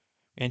ear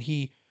and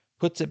he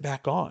puts it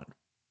back on.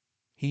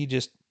 He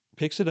just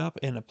picks it up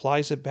and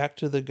applies it back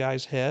to the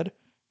guy's head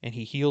and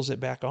he heals it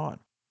back on.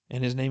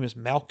 And his name is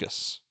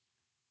Malchus.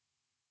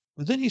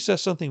 But then he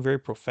says something very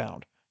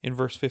profound in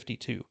verse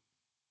 52.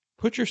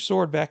 Put your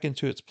sword back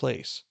into its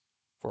place,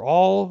 for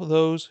all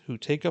those who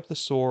take up the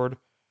sword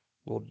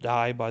will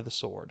die by the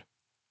sword.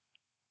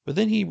 But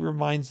then he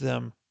reminds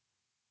them,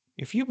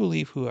 if you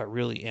believe who I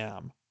really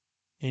am,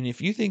 and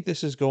if you think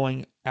this is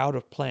going out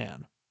of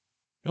plan,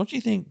 don't you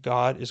think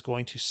God is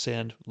going to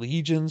send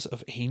legions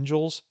of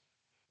angels?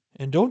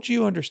 And don't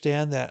you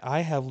understand that I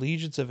have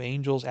legions of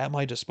angels at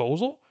my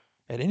disposal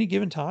at any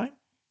given time?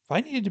 If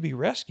I needed to be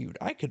rescued,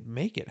 I could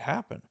make it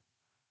happen.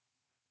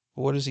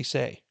 But what does he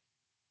say?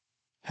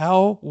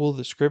 How will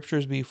the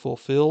scriptures be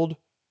fulfilled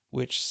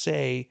which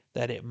say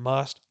that it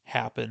must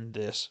happen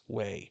this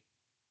way?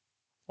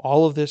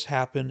 All of this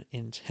happened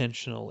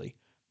intentionally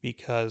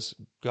because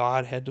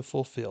God had to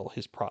fulfill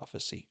his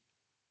prophecy.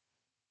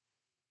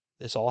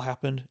 This all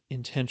happened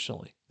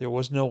intentionally. There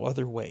was no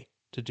other way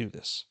to do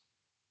this.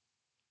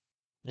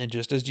 And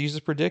just as Jesus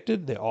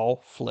predicted, they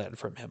all fled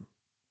from him.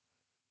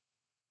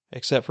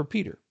 Except for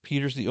Peter.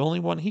 Peter's the only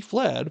one. He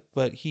fled,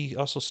 but he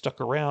also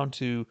stuck around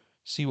to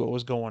see what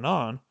was going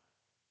on.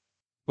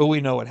 But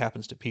we know what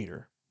happens to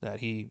Peter. that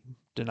he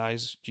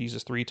denies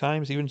Jesus 3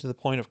 times, even to the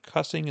point of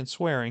cussing and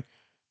swearing,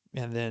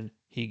 and then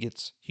he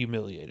gets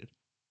humiliated.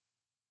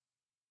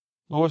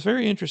 Well, what's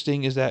very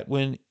interesting is that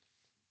when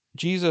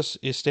Jesus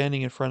is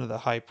standing in front of the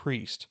high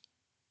priest,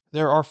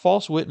 there are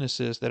false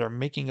witnesses that are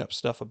making up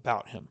stuff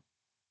about him.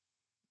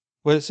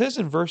 But it says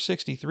in verse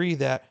 63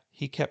 that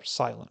he kept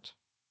silent.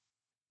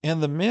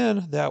 And the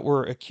men that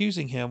were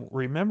accusing him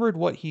remembered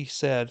what he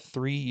said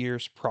 3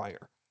 years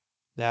prior,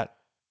 that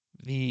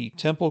the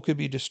temple could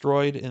be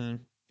destroyed and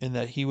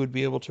that he would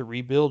be able to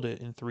rebuild it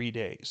in 3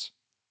 days.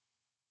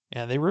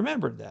 And they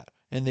remembered that,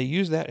 and they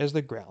used that as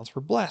the grounds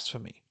for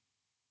blasphemy.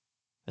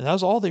 And that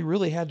was all they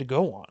really had to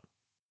go on.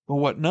 But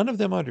what none of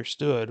them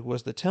understood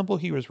was the temple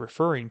he was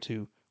referring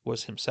to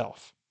was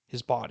himself,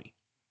 his body.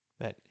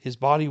 That his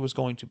body was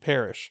going to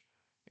perish,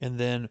 and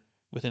then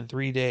within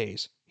 3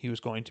 days he was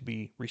going to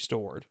be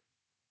restored.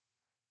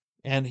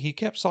 And he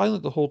kept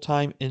silent the whole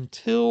time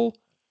until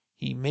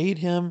he made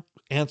him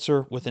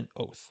answer with an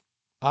oath.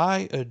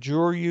 I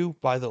adjure you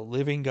by the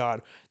living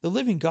God. The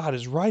living God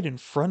is right in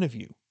front of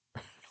you.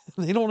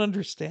 They don't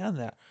understand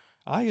that.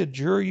 I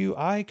adjure you,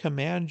 I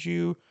command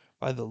you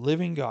by the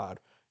living God.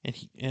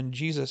 And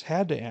Jesus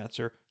had to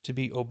answer to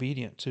be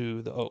obedient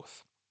to the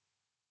oath.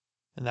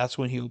 And that's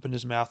when he opened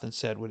his mouth and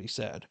said what he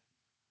said.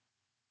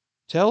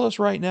 Tell us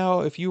right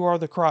now if you are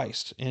the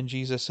Christ. And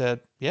Jesus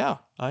said, yeah,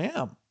 I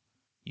am.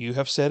 You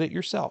have said it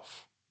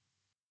yourself.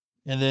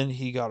 And then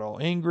he got all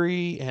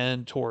angry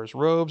and tore his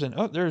robes, and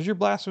oh, there's your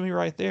blasphemy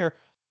right there.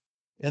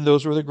 And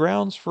those were the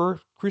grounds for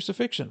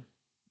crucifixion.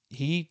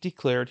 He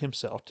declared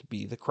himself to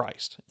be the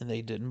Christ, and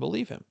they didn't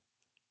believe him.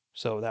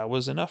 So that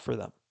was enough for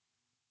them.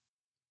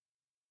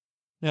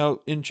 Now,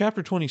 in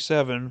chapter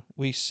 27,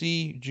 we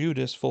see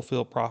Judas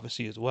fulfill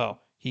prophecy as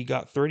well. He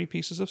got 30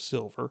 pieces of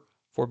silver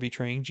for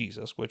betraying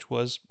Jesus, which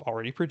was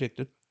already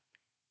predicted.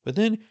 But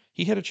then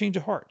he had a change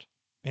of heart,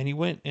 and he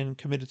went and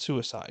committed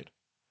suicide.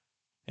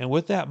 And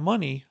with that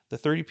money, the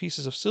 30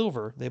 pieces of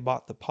silver, they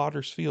bought the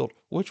potter's field,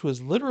 which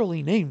was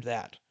literally named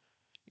that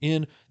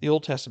in the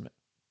Old Testament.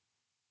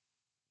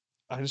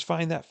 I just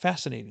find that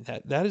fascinating.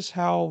 That is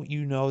how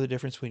you know the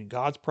difference between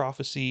God's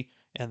prophecy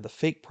and the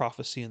fake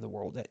prophecy in the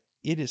world, that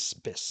it is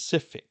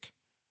specific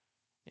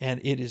and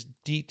it is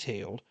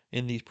detailed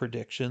in these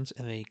predictions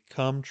and they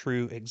come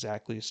true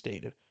exactly as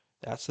stated.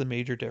 That's the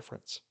major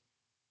difference.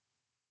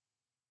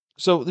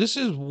 So this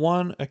is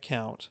one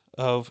account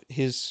of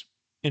his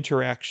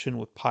interaction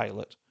with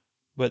Pilate,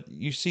 but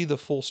you see the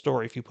full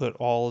story if you put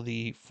all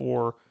the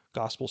four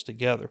gospels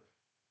together.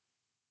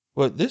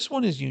 But this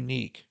one is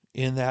unique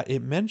in that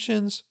it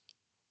mentions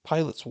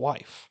Pilate's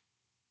wife.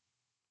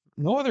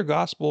 No other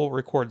gospel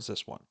records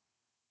this one,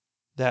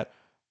 that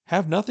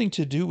have nothing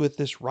to do with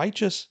this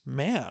righteous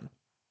man.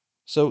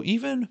 So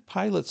even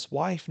Pilate's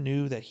wife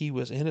knew that he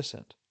was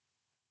innocent.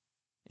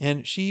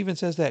 And she even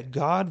says that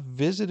God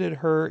visited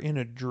her in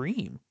a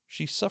dream.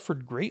 She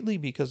suffered greatly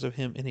because of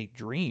him in a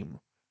dream.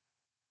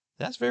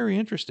 That's very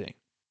interesting.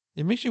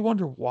 It makes you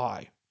wonder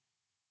why.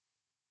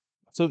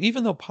 So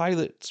even though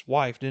Pilate's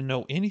wife didn't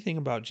know anything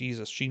about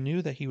Jesus, she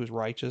knew that he was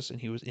righteous and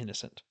he was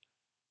innocent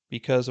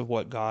because of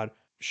what God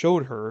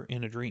showed her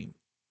in a dream.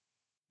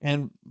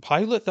 And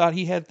Pilate thought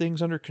he had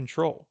things under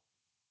control.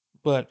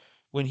 But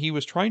when he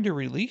was trying to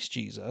release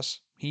Jesus,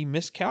 he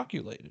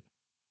miscalculated.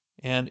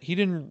 And he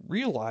didn't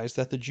realize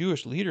that the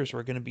Jewish leaders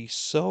were going to be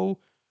so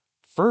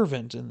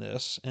fervent in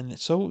this and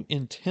so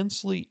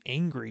intensely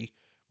angry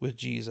with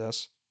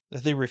Jesus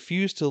that they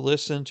refused to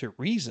listen to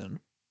reason.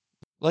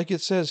 Like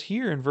it says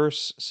here in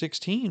verse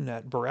 16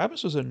 that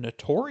Barabbas was a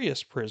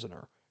notorious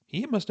prisoner.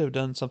 He must have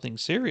done something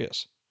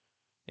serious.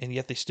 And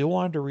yet they still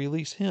wanted to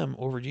release him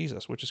over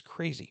Jesus, which is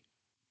crazy.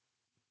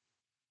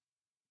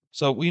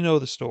 So we know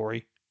the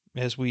story.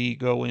 As we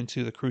go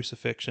into the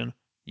crucifixion,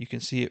 you can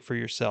see it for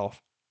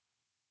yourself.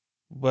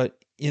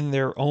 But in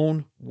their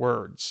own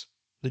words,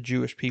 the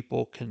Jewish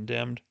people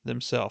condemned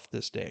themselves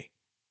this day.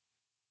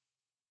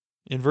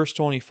 In verse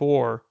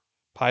 24,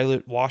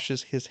 Pilate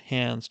washes his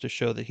hands to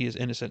show that he is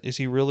innocent. Is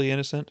he really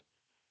innocent?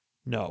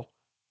 No,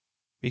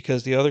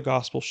 because the other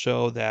gospels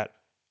show that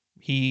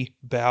he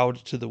bowed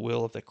to the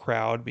will of the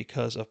crowd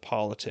because of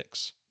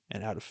politics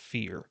and out of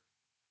fear.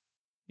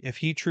 If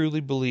he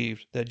truly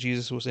believed that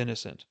Jesus was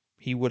innocent,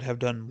 he would have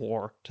done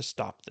more to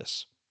stop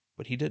this,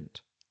 but he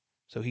didn't.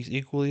 So he's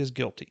equally as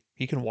guilty.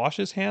 He can wash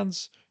his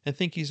hands and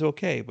think he's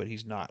okay, but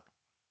he's not.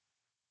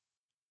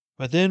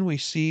 But then we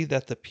see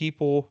that the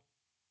people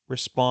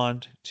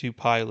respond to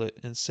Pilate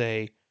and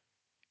say,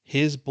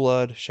 his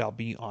blood shall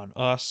be on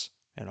us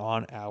and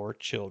on our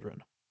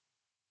children.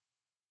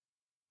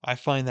 I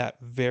find that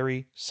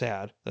very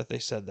sad that they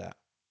said that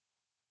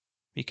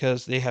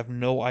because they have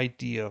no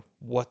idea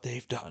what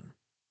they've done.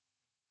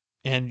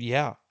 And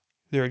yeah,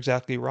 they're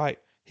exactly right.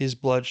 His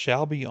blood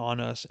shall be on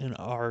us and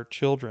our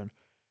children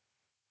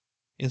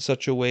in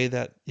such a way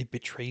that it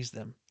betrays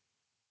them.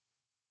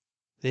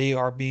 They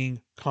are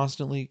being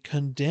constantly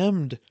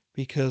condemned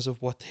because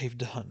of what they've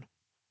done.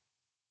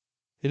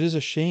 It is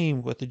a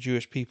shame what the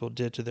Jewish people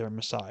did to their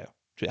Messiah,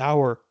 to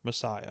our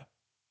Messiah.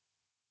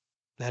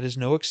 That is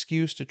no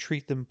excuse to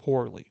treat them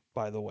poorly,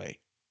 by the way.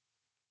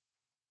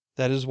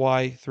 That is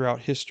why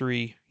throughout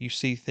history you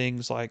see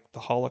things like the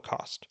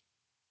Holocaust.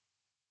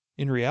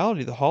 In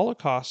reality, the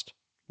Holocaust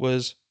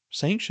was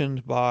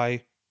sanctioned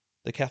by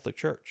the Catholic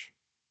Church.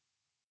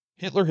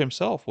 Hitler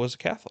himself was a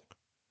Catholic.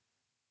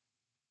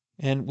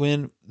 And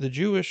when the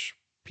Jewish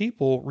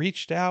people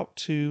reached out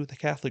to the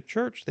Catholic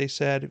Church, they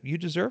said, "You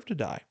deserve to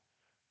die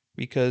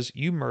because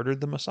you murdered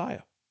the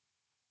Messiah."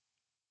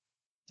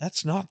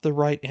 That's not the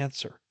right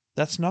answer.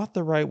 That's not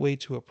the right way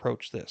to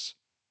approach this.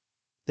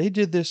 They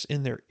did this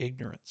in their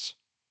ignorance.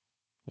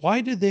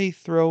 Why did they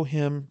throw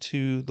him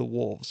to the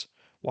wolves?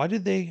 Why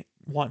did they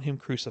want him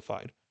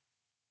crucified?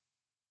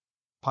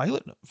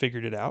 Pilate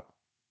figured it out.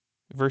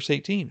 Verse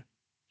 18.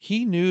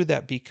 He knew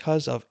that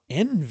because of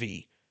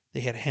envy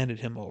they had handed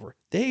him over.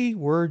 They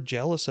were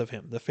jealous of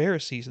him, the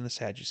Pharisees and the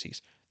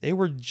Sadducees. They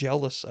were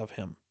jealous of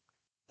him.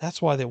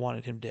 That's why they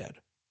wanted him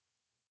dead.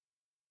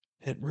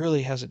 It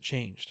really hasn't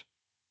changed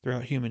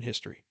throughout human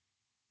history.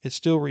 It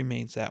still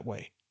remains that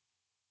way.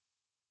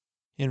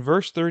 In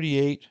verse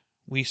 38,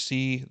 we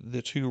see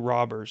the two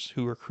robbers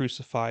who were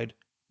crucified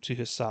to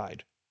his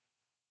side.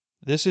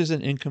 This is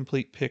an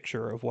incomplete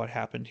picture of what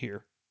happened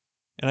here.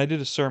 And I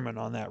did a sermon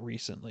on that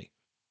recently.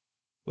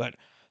 But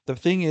the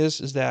thing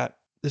is that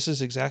this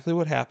is exactly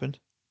what happened.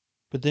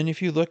 But then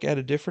if you look at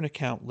a different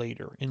account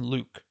later in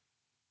Luke,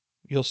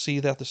 you'll see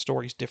that the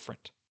story's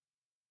different.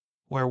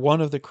 Where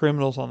one of the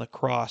criminals on the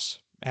cross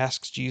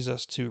asks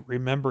Jesus to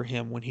remember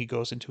him when he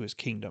goes into his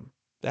kingdom.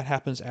 That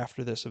happens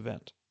after this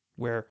event,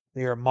 where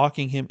they are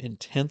mocking him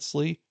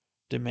intensely,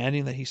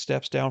 demanding that he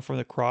steps down from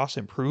the cross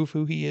and prove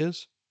who he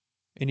is.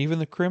 And even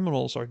the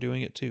criminals are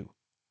doing it too.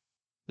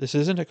 This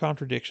isn't a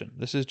contradiction.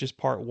 This is just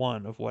part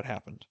one of what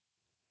happened.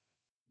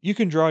 You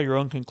can draw your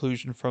own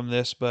conclusion from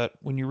this, but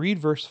when you read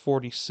verse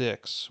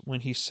 46,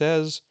 when he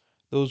says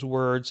those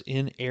words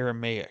in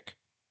Aramaic,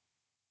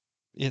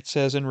 it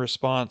says in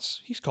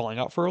response, he's calling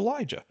out for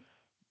Elijah.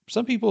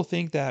 Some people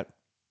think that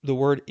the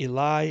word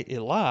Eli,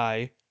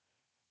 Eli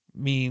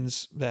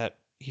means that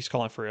he's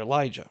calling for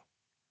Elijah.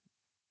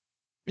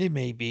 It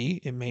may be,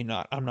 it may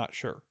not, I'm not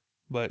sure,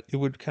 but it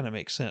would kind of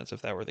make sense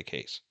if that were the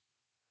case.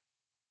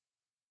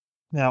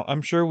 Now,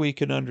 I'm sure we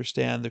can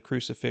understand the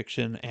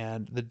crucifixion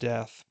and the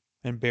death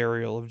and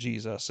burial of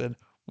Jesus, and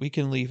we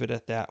can leave it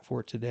at that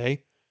for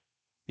today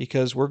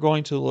because we're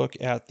going to look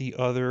at the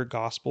other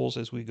gospels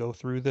as we go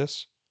through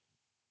this.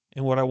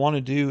 And what I want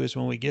to do is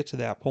when we get to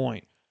that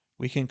point,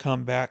 we can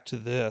come back to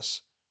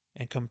this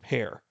and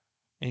compare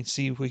and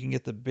see if we can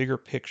get the bigger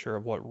picture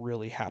of what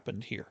really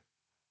happened here.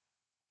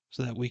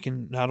 So that we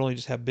can not only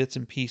just have bits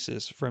and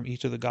pieces from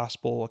each of the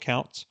gospel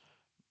accounts,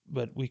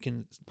 but we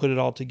can put it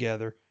all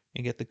together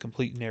and get the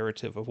complete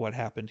narrative of what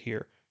happened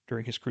here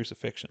during his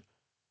crucifixion.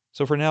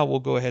 So for now, we'll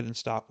go ahead and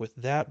stop with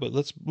that, but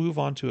let's move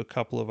on to a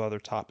couple of other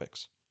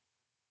topics.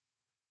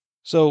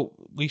 So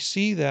we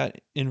see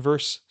that in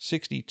verse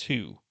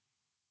 62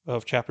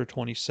 of chapter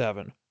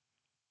 27,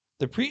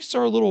 the priests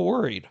are a little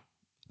worried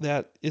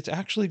that it's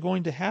actually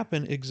going to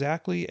happen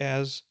exactly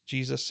as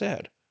Jesus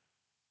said.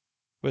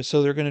 But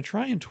so they're going to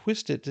try and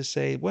twist it to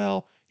say,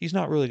 well, he's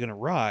not really going to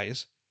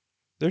rise.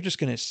 They're just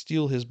going to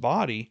steal his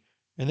body,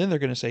 and then they're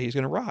going to say he's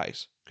going to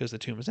rise because the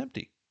tomb is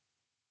empty.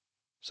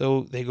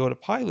 So they go to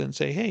Pilate and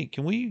say, hey,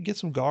 can we get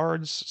some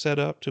guards set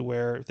up to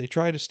where if they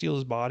try to steal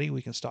his body,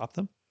 we can stop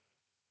them?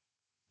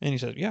 And he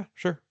said, yeah,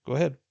 sure, go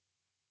ahead.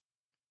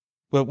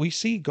 But we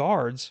see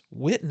guards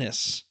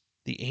witness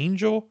the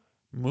angel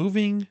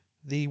moving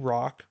the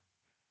rock.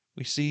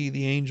 We see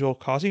the angel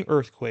causing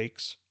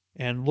earthquakes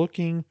and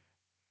looking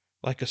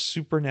like a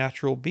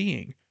supernatural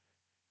being.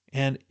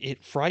 And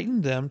it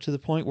frightened them to the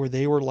point where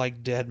they were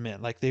like dead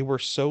men, like they were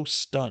so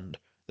stunned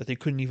that they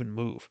couldn't even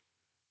move.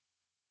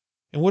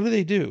 And what did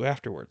they do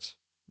afterwards?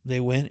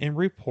 They went and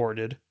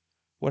reported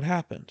what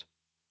happened.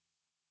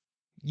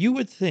 You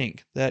would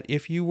think that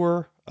if you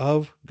were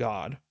of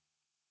God,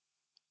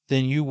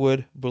 then you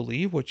would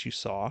believe what you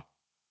saw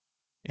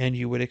and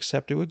you would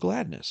accept it with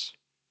gladness.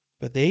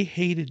 But they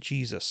hated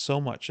Jesus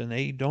so much and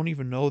they don't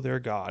even know their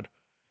God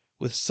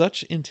with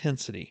such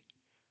intensity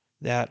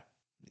that,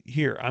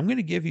 here, I'm going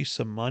to give you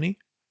some money.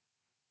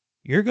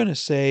 You're going to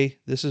say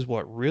this is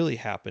what really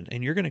happened,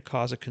 and you're going to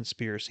cause a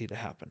conspiracy to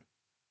happen.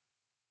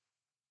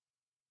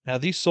 Now,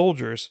 these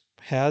soldiers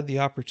had the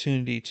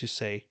opportunity to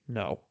say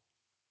no,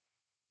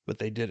 but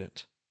they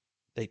didn't.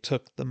 They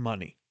took the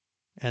money,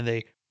 and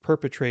they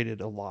perpetrated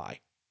a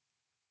lie.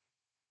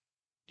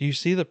 Do you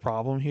see the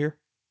problem here?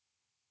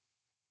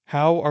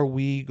 How are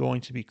we going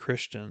to be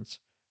Christians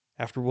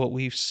after what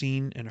we've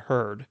seen and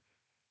heard,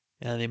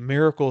 and the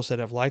miracles that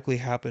have likely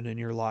happened in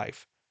your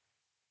life,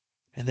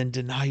 and then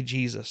deny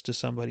Jesus to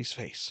somebody's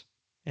face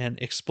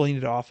and explain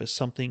it off as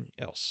something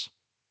else?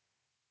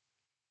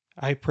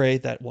 I pray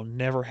that will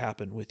never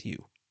happen with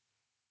you.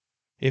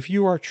 If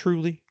you are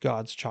truly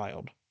God's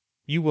child,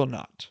 you will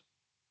not.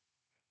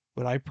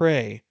 But I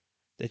pray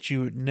that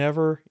you would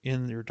never,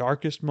 in your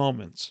darkest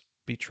moments,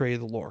 betray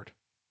the Lord,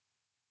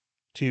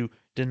 to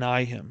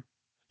deny him,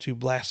 to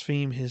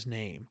blaspheme his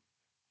name,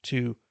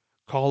 to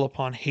call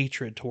upon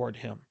hatred toward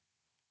him.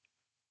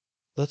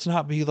 Let's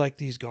not be like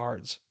these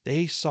guards.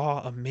 They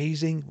saw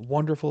amazing,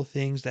 wonderful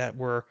things that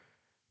were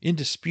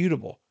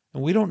indisputable,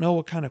 and we don't know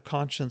what kind of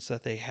conscience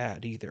that they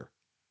had either.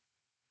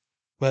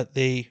 But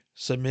they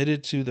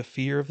submitted to the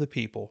fear of the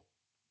people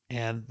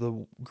and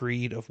the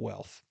greed of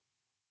wealth.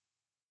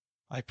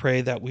 I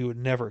pray that we would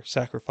never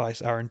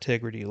sacrifice our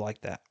integrity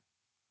like that,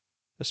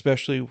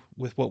 especially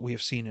with what we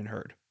have seen and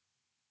heard.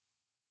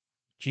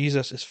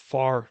 Jesus is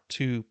far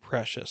too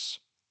precious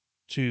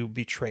to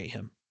betray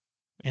him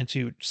and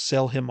to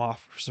sell him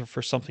off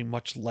for something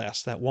much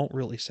less that won't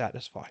really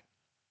satisfy.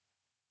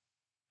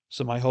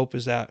 So my hope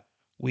is that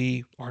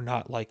we are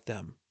not like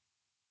them.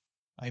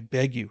 I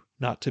beg you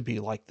not to be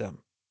like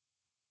them.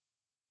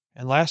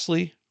 And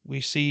lastly,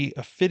 we see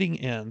a fitting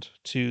end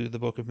to the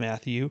book of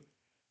Matthew,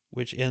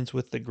 which ends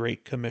with the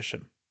Great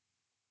Commission.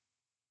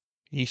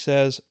 He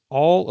says,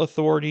 "All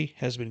authority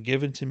has been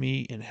given to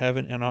me in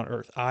heaven and on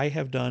earth. I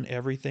have done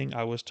everything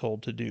I was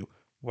told to do.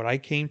 What I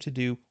came to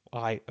do,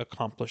 I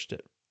accomplished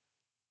it.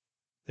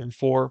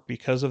 Therefore,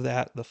 because of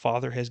that, the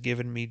Father has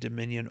given me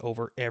dominion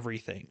over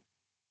everything.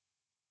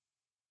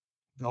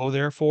 Go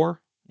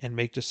therefore and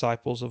make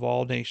disciples of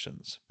all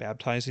nations,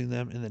 baptizing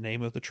them in the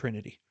name of the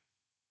Trinity."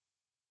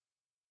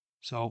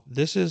 So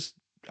this is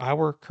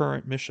our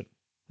current mission.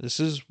 This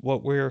is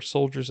what we're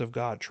soldiers of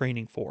God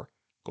training for,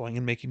 going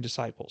and making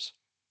disciples.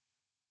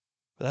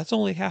 But that's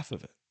only half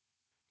of it.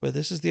 But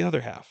this is the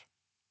other half.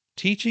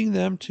 Teaching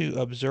them to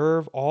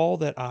observe all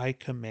that I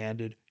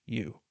commanded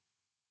you.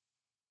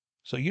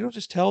 So you don't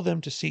just tell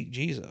them to seek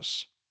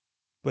Jesus,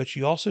 but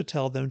you also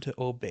tell them to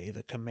obey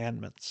the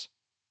commandments.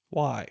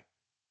 Why?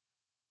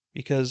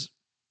 Because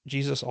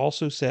Jesus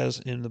also says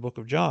in the book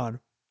of John,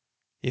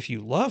 if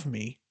you love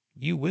me,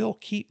 you will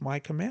keep my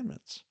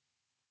commandments.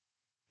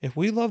 If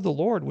we love the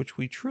Lord, which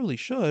we truly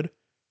should,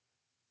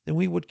 then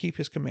we would keep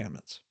his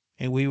commandments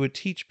and we would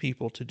teach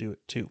people to do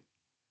it too.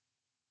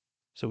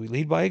 So we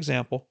lead by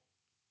example.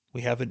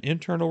 We have an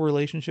internal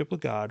relationship with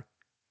God,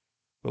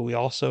 but we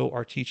also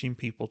are teaching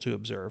people to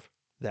observe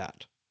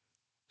that.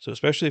 So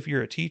especially if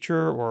you're a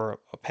teacher or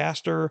a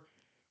pastor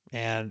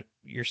and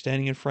you're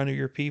standing in front of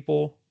your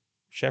people,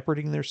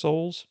 shepherding their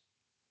souls,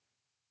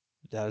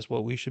 that is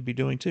what we should be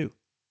doing too.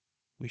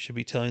 We should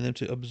be telling them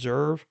to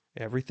observe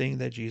everything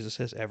that Jesus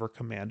has ever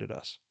commanded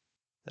us.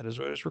 That is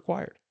what is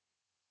required.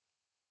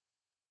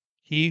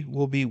 He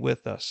will be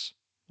with us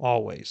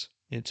always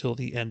until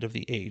the end of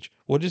the age.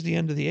 What is the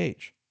end of the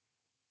age?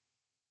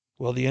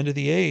 Well, the end of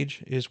the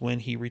age is when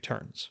he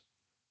returns.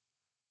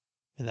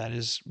 And that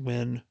is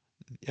when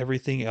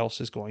everything else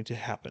is going to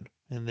happen.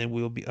 And then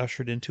we will be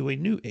ushered into a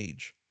new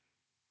age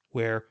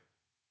where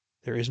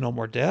there is no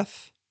more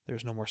death,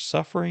 there's no more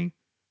suffering,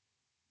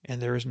 and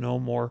there is no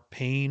more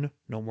pain,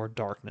 no more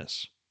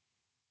darkness.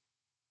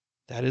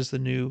 That is the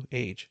new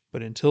age.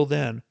 But until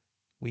then,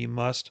 we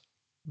must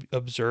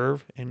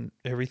observe and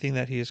everything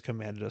that he has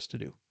commanded us to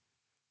do.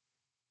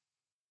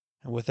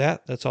 And with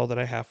that, that's all that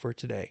I have for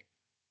today.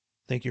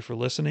 Thank you for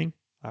listening.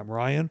 I'm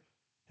Ryan,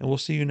 and we'll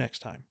see you next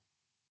time.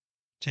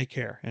 Take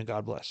care, and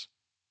God bless.